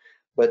tumor.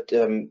 But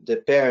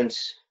the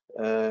parents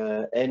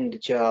and the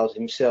child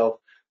himself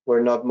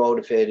were not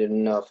motivated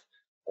enough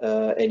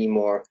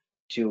anymore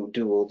to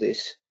do all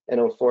this. And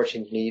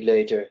unfortunately,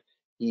 later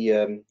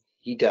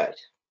he died.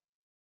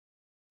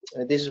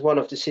 This is one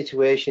of the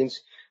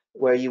situations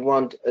where you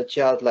want a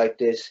child like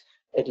this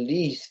at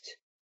least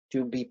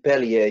to be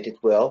palliated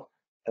well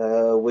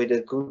with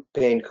a good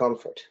pain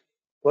comfort.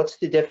 What's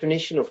the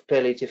definition of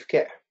palliative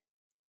care?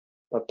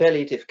 Well,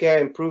 palliative care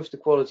improves the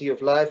quality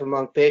of life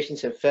among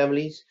patients and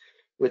families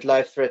with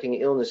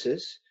life-threatening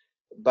illnesses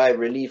by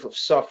relief of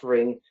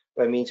suffering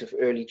by means of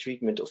early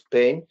treatment of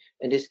pain,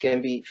 and this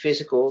can be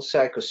physical,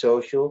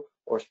 psychosocial,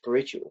 or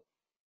spiritual.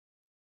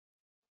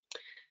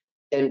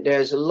 And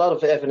there's a lot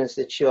of evidence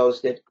that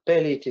shows that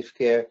palliative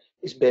care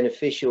is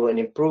beneficial in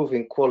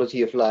improving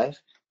quality of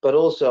life, but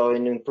also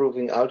in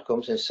improving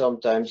outcomes and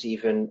sometimes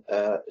even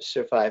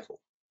survival.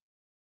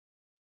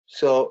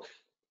 So,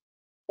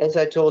 as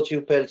I told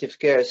you, palliative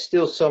care is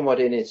still somewhat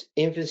in its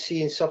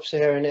infancy in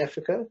sub-Saharan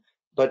Africa,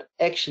 but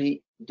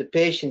actually the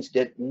patients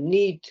that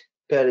need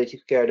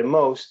palliative care the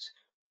most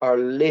are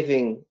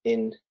living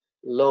in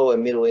low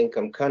and middle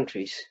income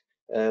countries,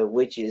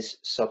 which is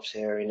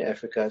sub-Saharan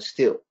Africa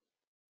still.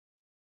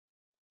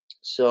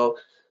 So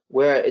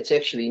where it's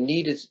actually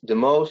needed the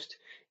most,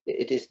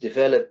 it is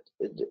developed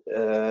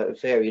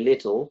very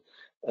little,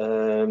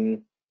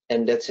 and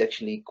that's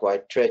actually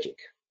quite tragic.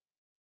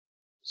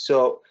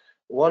 So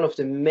one of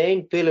the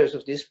main pillars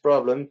of this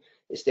problem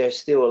is there's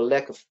still a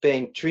lack of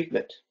pain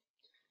treatment.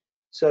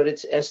 So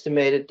it's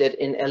estimated that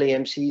in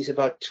LAMCs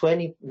about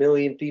 20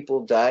 million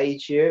people die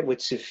each year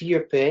with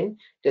severe pain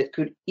that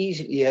could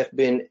easily have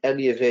been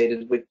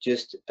alleviated with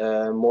just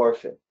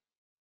morphine.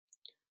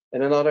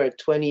 And another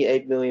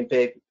 28 million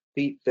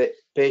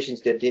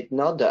patients that did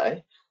not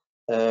die,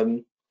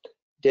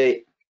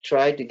 they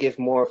tried to give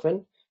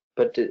morphine,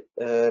 but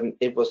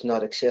it was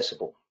not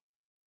accessible.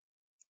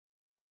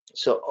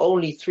 So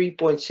only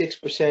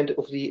 3.6%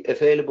 of the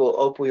available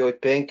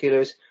opioid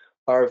painkillers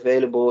are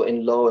available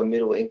in low and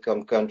middle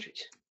income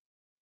countries.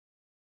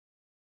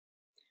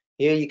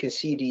 Here you can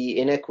see the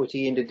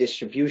inequity in the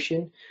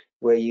distribution,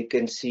 where you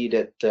can see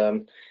that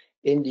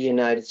in the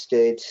United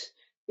States,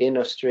 in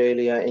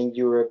Australia, in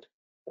Europe,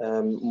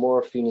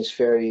 morphine is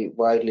very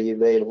widely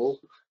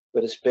available,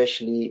 but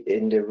especially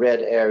in the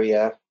red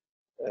area,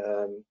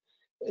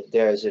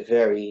 there is a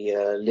very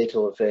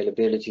little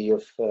availability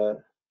of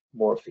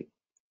morphine.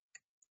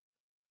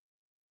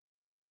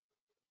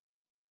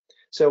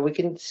 So we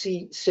can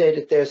say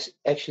that there's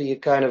actually a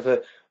kind of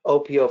a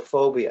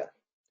opiophobia.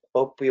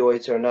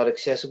 Opioids are not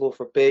accessible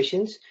for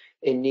patients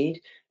in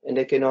need, and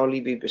they can only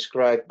be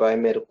prescribed by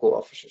medical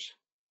officers.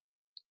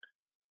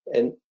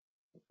 And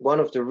one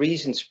of the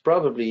reasons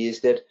probably is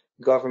that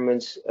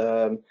governments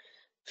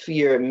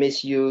fear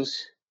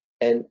misuse,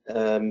 and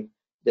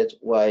that's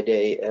why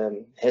they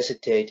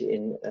hesitate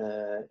in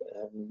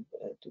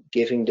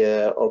giving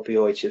the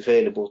opioids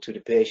available to the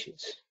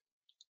patients.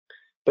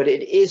 But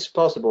it is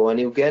possible. In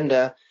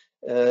Uganda,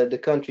 the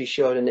country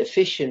showed an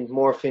efficient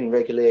morphine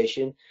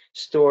regulation,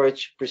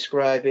 storage,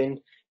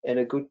 prescribing, and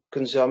a good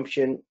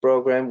consumption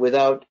program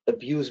without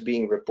abuse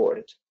being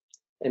reported.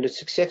 And the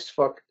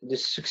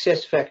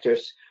success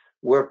factors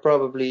were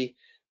probably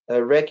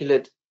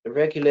regulate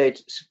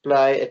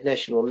supply at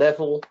national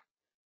level,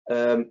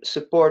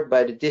 support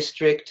by the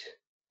district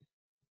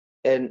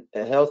and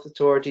health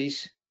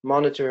authorities,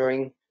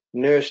 monitoring,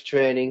 nurse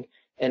training,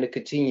 and a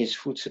continuous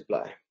food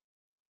supply.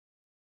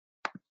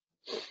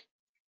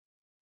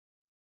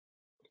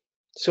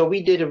 So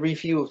we did a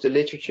review of the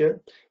literature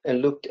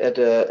and looked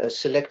at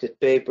selected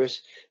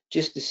papers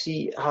just to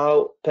see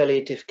how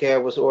palliative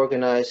care was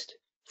organized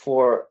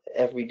for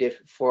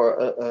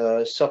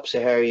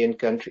sub-Saharan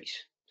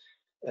countries.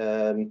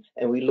 And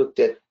we looked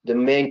at the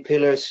main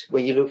pillars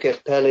when you look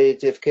at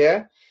palliative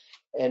care,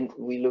 and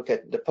we look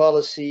at the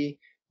policy,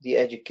 the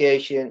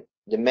education,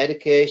 the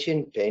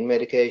medication, pain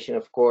medication,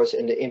 of course,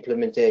 and the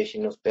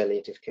implementation of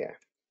palliative care.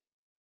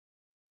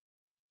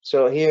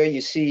 So here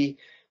you see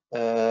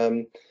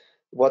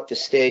what the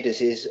status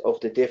is of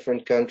the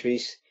different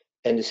countries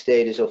and the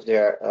status of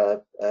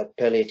their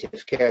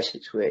palliative care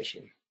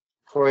situation.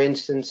 For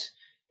instance,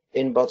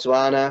 in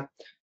Botswana,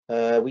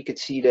 we could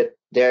see that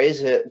there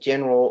is a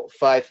general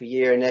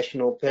 5-year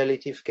national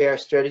palliative care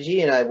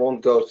strategy, and I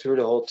won't go through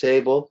the whole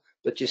table,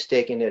 but just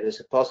taking it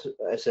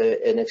as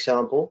an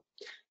example.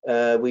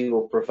 We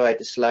will provide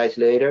the slides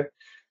later.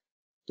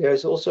 There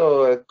is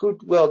also a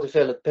good,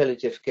 well-developed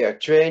palliative care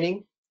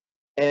training,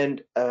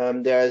 and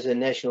there is a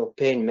national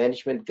pain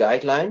management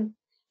guideline.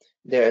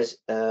 There's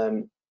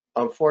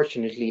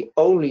unfortunately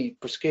only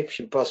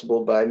prescription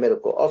possible by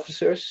medical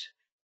officers,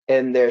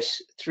 and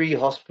there's 3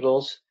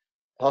 hospices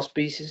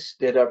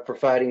that are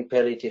providing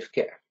palliative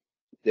care.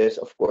 There's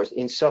of course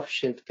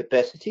insufficient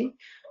capacity,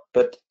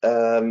 but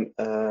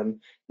in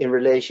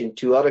relation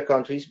to other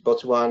countries,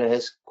 Botswana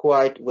has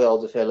quite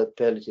well-developed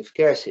palliative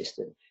care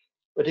system.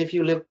 But if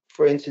you look,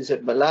 for instance,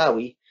 at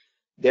Malawi,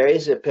 there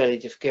is a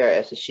palliative care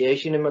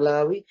association in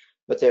Malawi,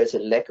 but there's a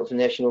lack of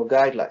national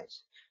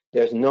guidelines.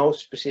 There's no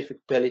specific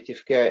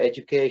palliative care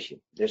education.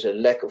 There's a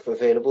lack of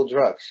available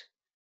drugs,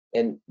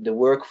 and the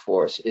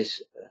workforce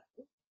is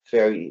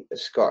very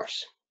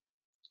scarce.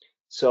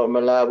 So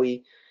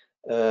Malawi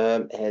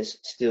has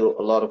still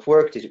a lot of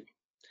work to do.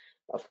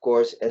 Of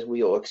course, as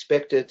we all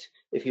expected,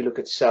 if you look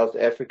at South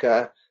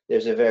Africa,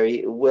 there's a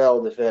very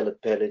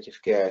well-developed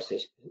palliative care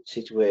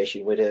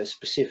situation with a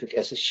specific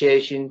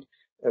association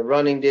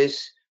running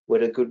this,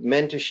 with a good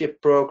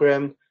mentorship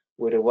program,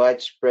 with a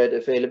widespread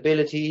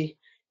availability,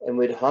 and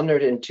with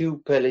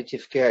 102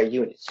 palliative care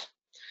units.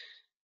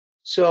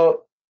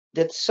 So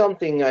that's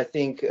something I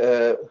think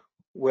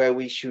where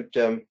we should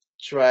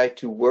try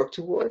to work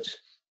towards,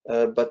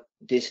 but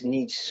this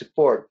needs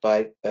support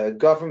by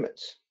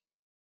governments.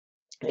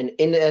 And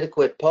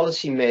inadequate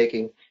policy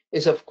making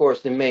is of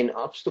course the main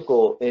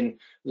obstacle in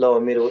low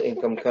and middle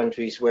income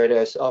countries, where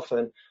there's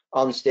often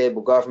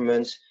unstable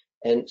governments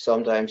and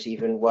sometimes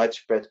even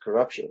widespread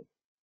corruption.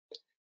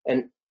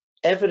 And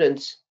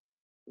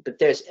but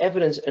there's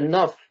evidence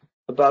enough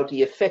about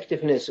the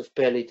effectiveness of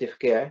palliative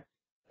care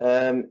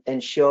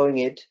and showing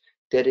it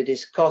that it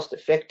is cost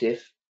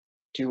effective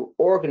to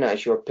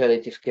organize your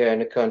palliative care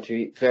in a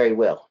country very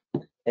well.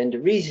 And the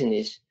reason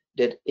is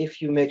that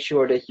if you make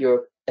sure that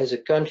you as a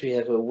country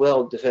have a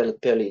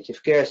well-developed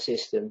palliative care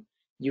system,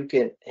 you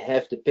can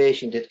have the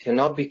patient that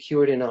cannot be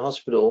cured in a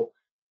hospital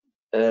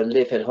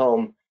live at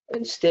home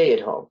and stay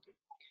at home.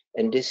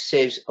 And this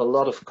saves a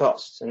lot of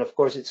costs. And of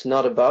course, it's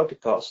not about the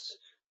costs,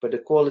 but the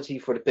quality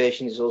for the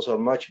patient is also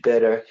much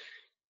better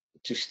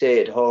to stay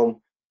at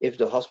home if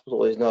the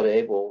hospital is not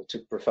able to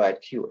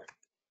provide cure.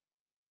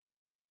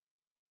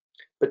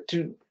 But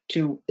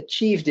to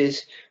achieve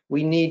this,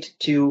 we need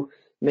to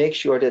make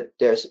sure that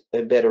there's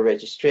a better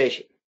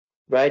registration.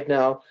 Right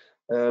now,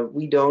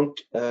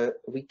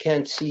 we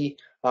can't see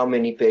how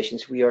many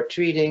patients we are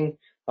treating,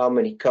 how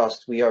many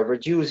costs we are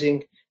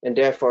reducing, and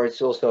therefore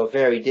it's also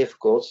very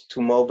difficult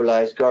to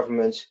mobilize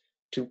governments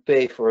to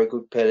pay for a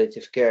good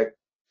palliative care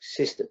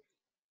system.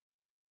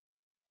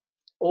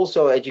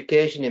 Also,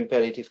 education in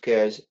palliative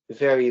care is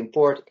very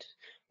important.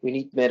 We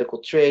need medical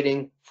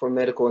training for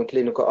medical and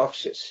clinical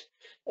officers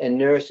and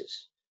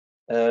nurses.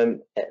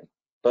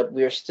 But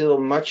we are still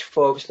much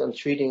focused on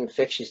treating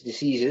infectious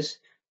diseases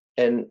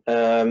and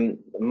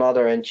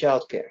mother and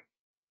child care.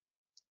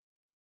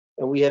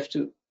 And we have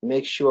to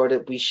make sure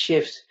that we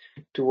shift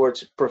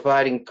towards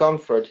providing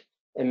comfort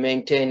and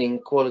maintaining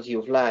quality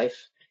of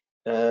life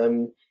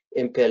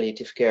in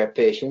palliative care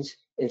patients,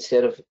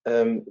 instead of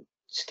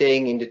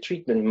staying in the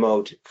treatment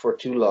mode for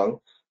too long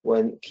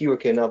when cure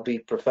cannot be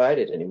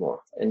provided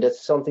anymore. And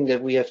that's something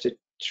that we have to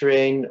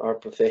train our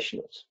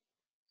professionals.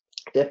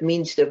 That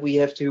means that we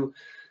have to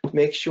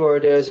make sure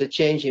there's a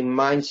change in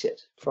mindset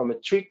from a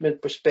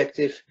treatment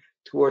perspective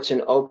towards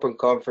an open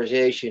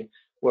conversation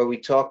where we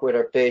talk with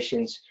our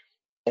patients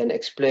and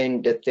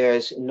explain that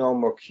there's no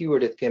more cure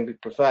that can be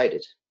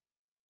provided.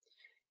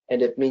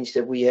 And that means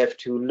that we have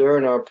to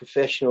learn our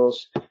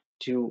professionals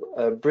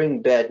to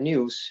bring bad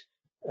news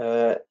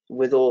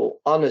with all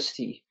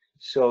honesty,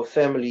 so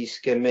families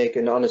can make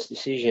an honest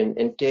decision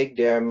and take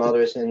their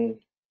mothers and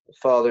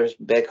fathers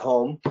back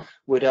home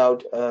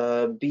without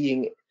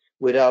paying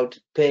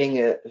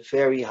a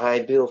very high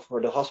bill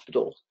for the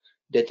hospital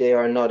that they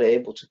are not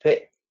able to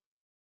pay.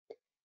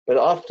 But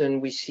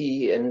often we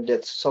see, and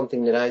that's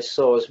something that I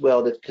saw as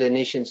well, that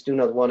clinicians do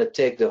not want to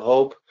take the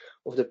hope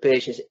of the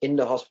patients in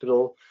the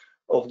hospital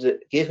of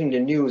giving the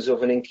news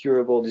of an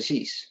incurable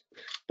disease.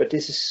 But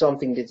this is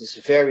something that is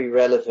very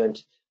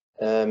relevant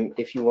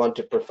if you want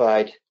to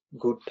provide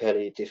good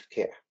palliative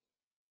care.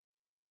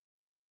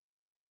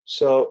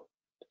 So,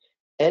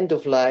 end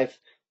of life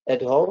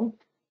at home?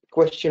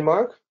 Question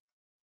mark.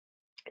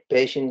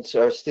 Patients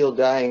are still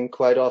dying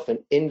quite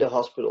often in the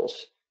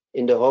hospitals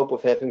in the hope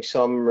of having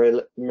some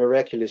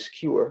miraculous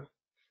cure.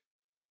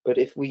 But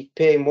if we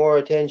pay more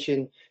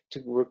attention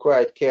to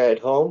required care at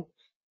home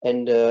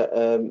and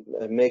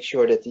make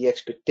sure that the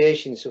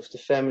expectations of the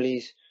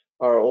families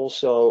are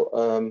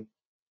also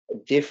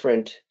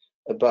different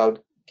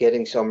about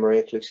getting some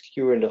miraculous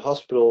cure in the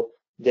hospital,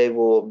 they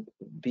will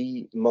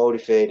be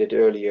motivated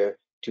earlier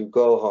to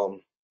go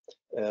home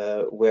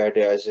where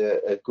there's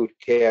a good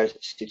care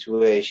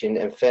situation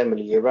and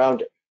family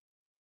around it.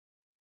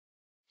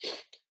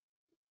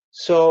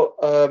 So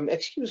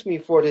excuse me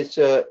for this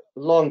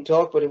long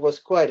talk, but it was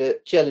quite a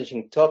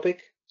challenging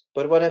topic.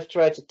 But what I've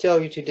tried to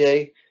tell you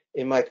today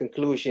in my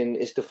conclusion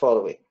is the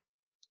following.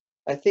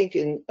 I think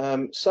in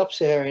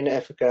sub-Saharan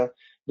Africa,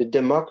 the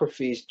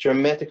demography is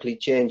dramatically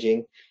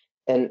changing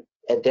and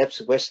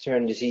adapts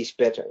Western disease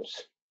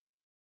patterns,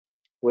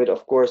 with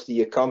of course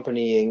the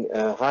accompanying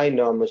high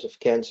numbers of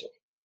cancer.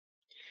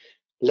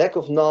 Lack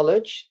of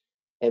knowledge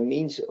and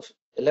means of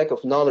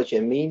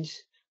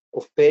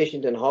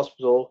patient and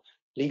hospital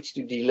leads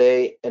to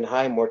delay and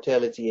high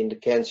mortality in the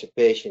cancer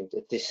patient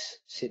at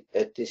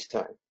this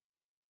time.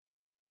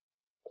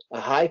 A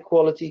high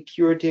quality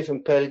curative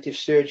and palliative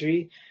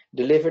surgery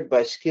delivered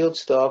by skilled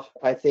staff,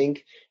 I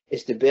think,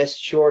 is the best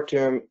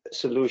short-term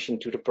solution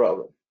to the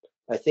problem.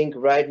 I think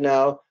right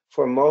now,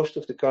 for most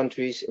of the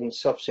countries in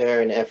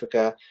sub-Saharan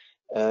Africa,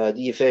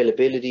 the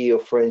availability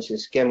of, for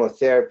instance,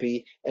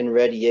 chemotherapy and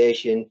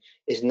radiation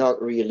is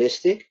not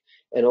realistic,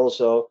 and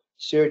also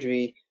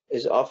surgery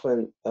is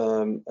often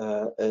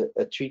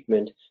a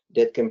treatment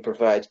that can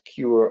provide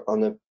cure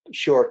on a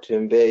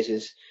short-term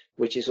basis,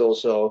 which is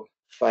also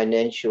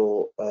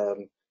financial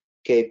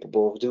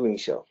capable of doing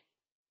so.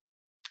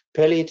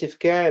 Palliative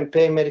care and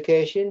pain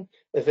medication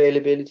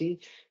availability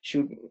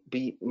should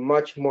be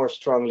much more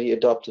strongly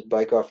adopted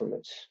by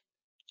governments.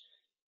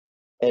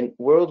 And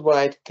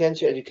worldwide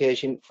cancer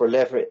education for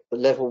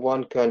level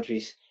 1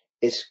 countries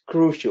is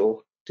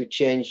crucial to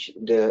change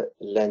the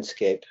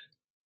landscape.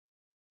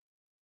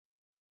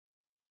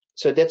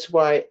 So that's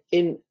why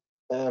in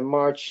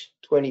March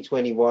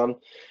 2021,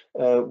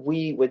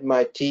 we with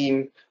my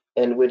team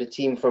and with a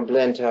team from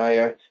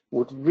Blantyre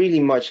would really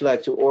much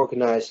like to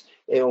organize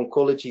an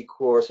oncology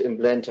course in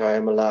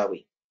Blantyre,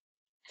 Malawi,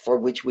 for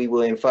which we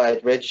will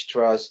invite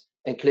registrars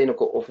and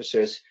clinical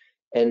officers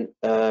and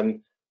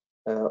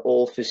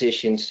all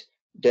physicians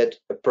that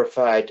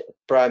provide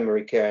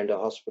primary care in the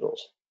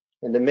hospitals.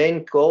 And the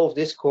main goal of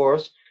this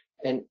course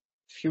and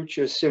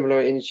future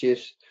similar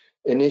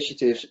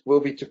initiatives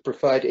will be to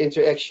provide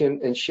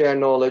interaction and share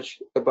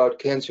knowledge about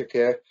cancer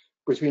care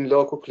between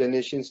local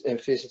clinicians and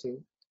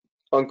visiting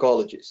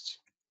oncologists.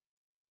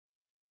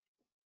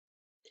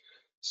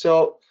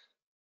 So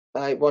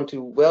I want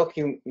to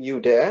welcome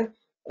you there.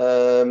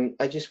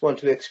 I just want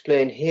to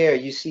explain here,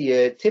 you see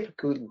a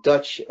typical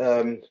Dutch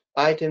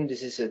item.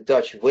 This is a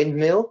Dutch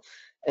windmill,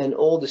 and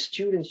all the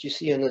students you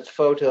see in that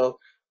photo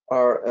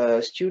are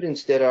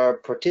students that are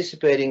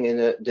participating in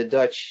the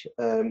Dutch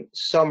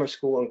summer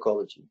school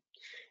oncology.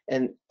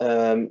 And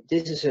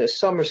this is a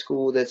summer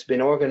school that's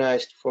been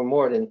organized for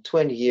more than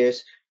 20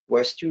 years,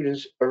 where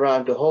students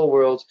around the whole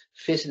world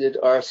visited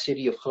our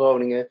city of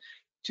Groningen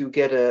to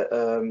get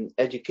a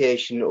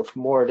education of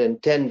more than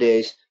 10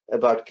 days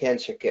about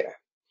cancer care.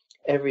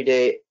 Every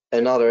day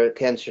another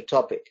cancer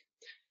topic.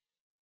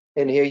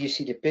 And here you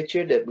see the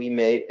picture that we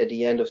made at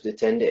the end of the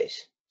 10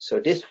 days. So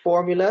this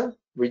formula,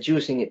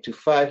 reducing it to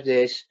 5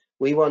 days,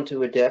 we want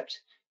to adapt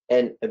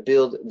and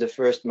build the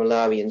first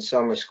Malawian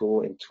summer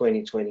school in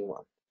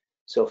 2021.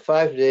 So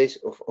 5 days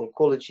of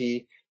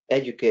oncology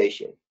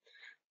education.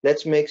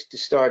 Let's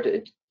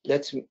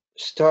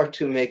start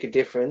to make a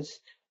difference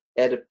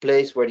at a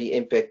place where the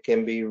impact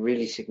can be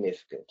really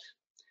significant.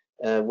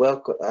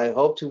 I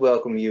hope to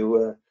welcome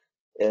you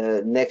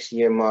next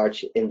year,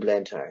 March, in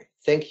Blantyre.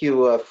 Thank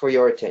you for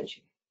your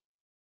attention.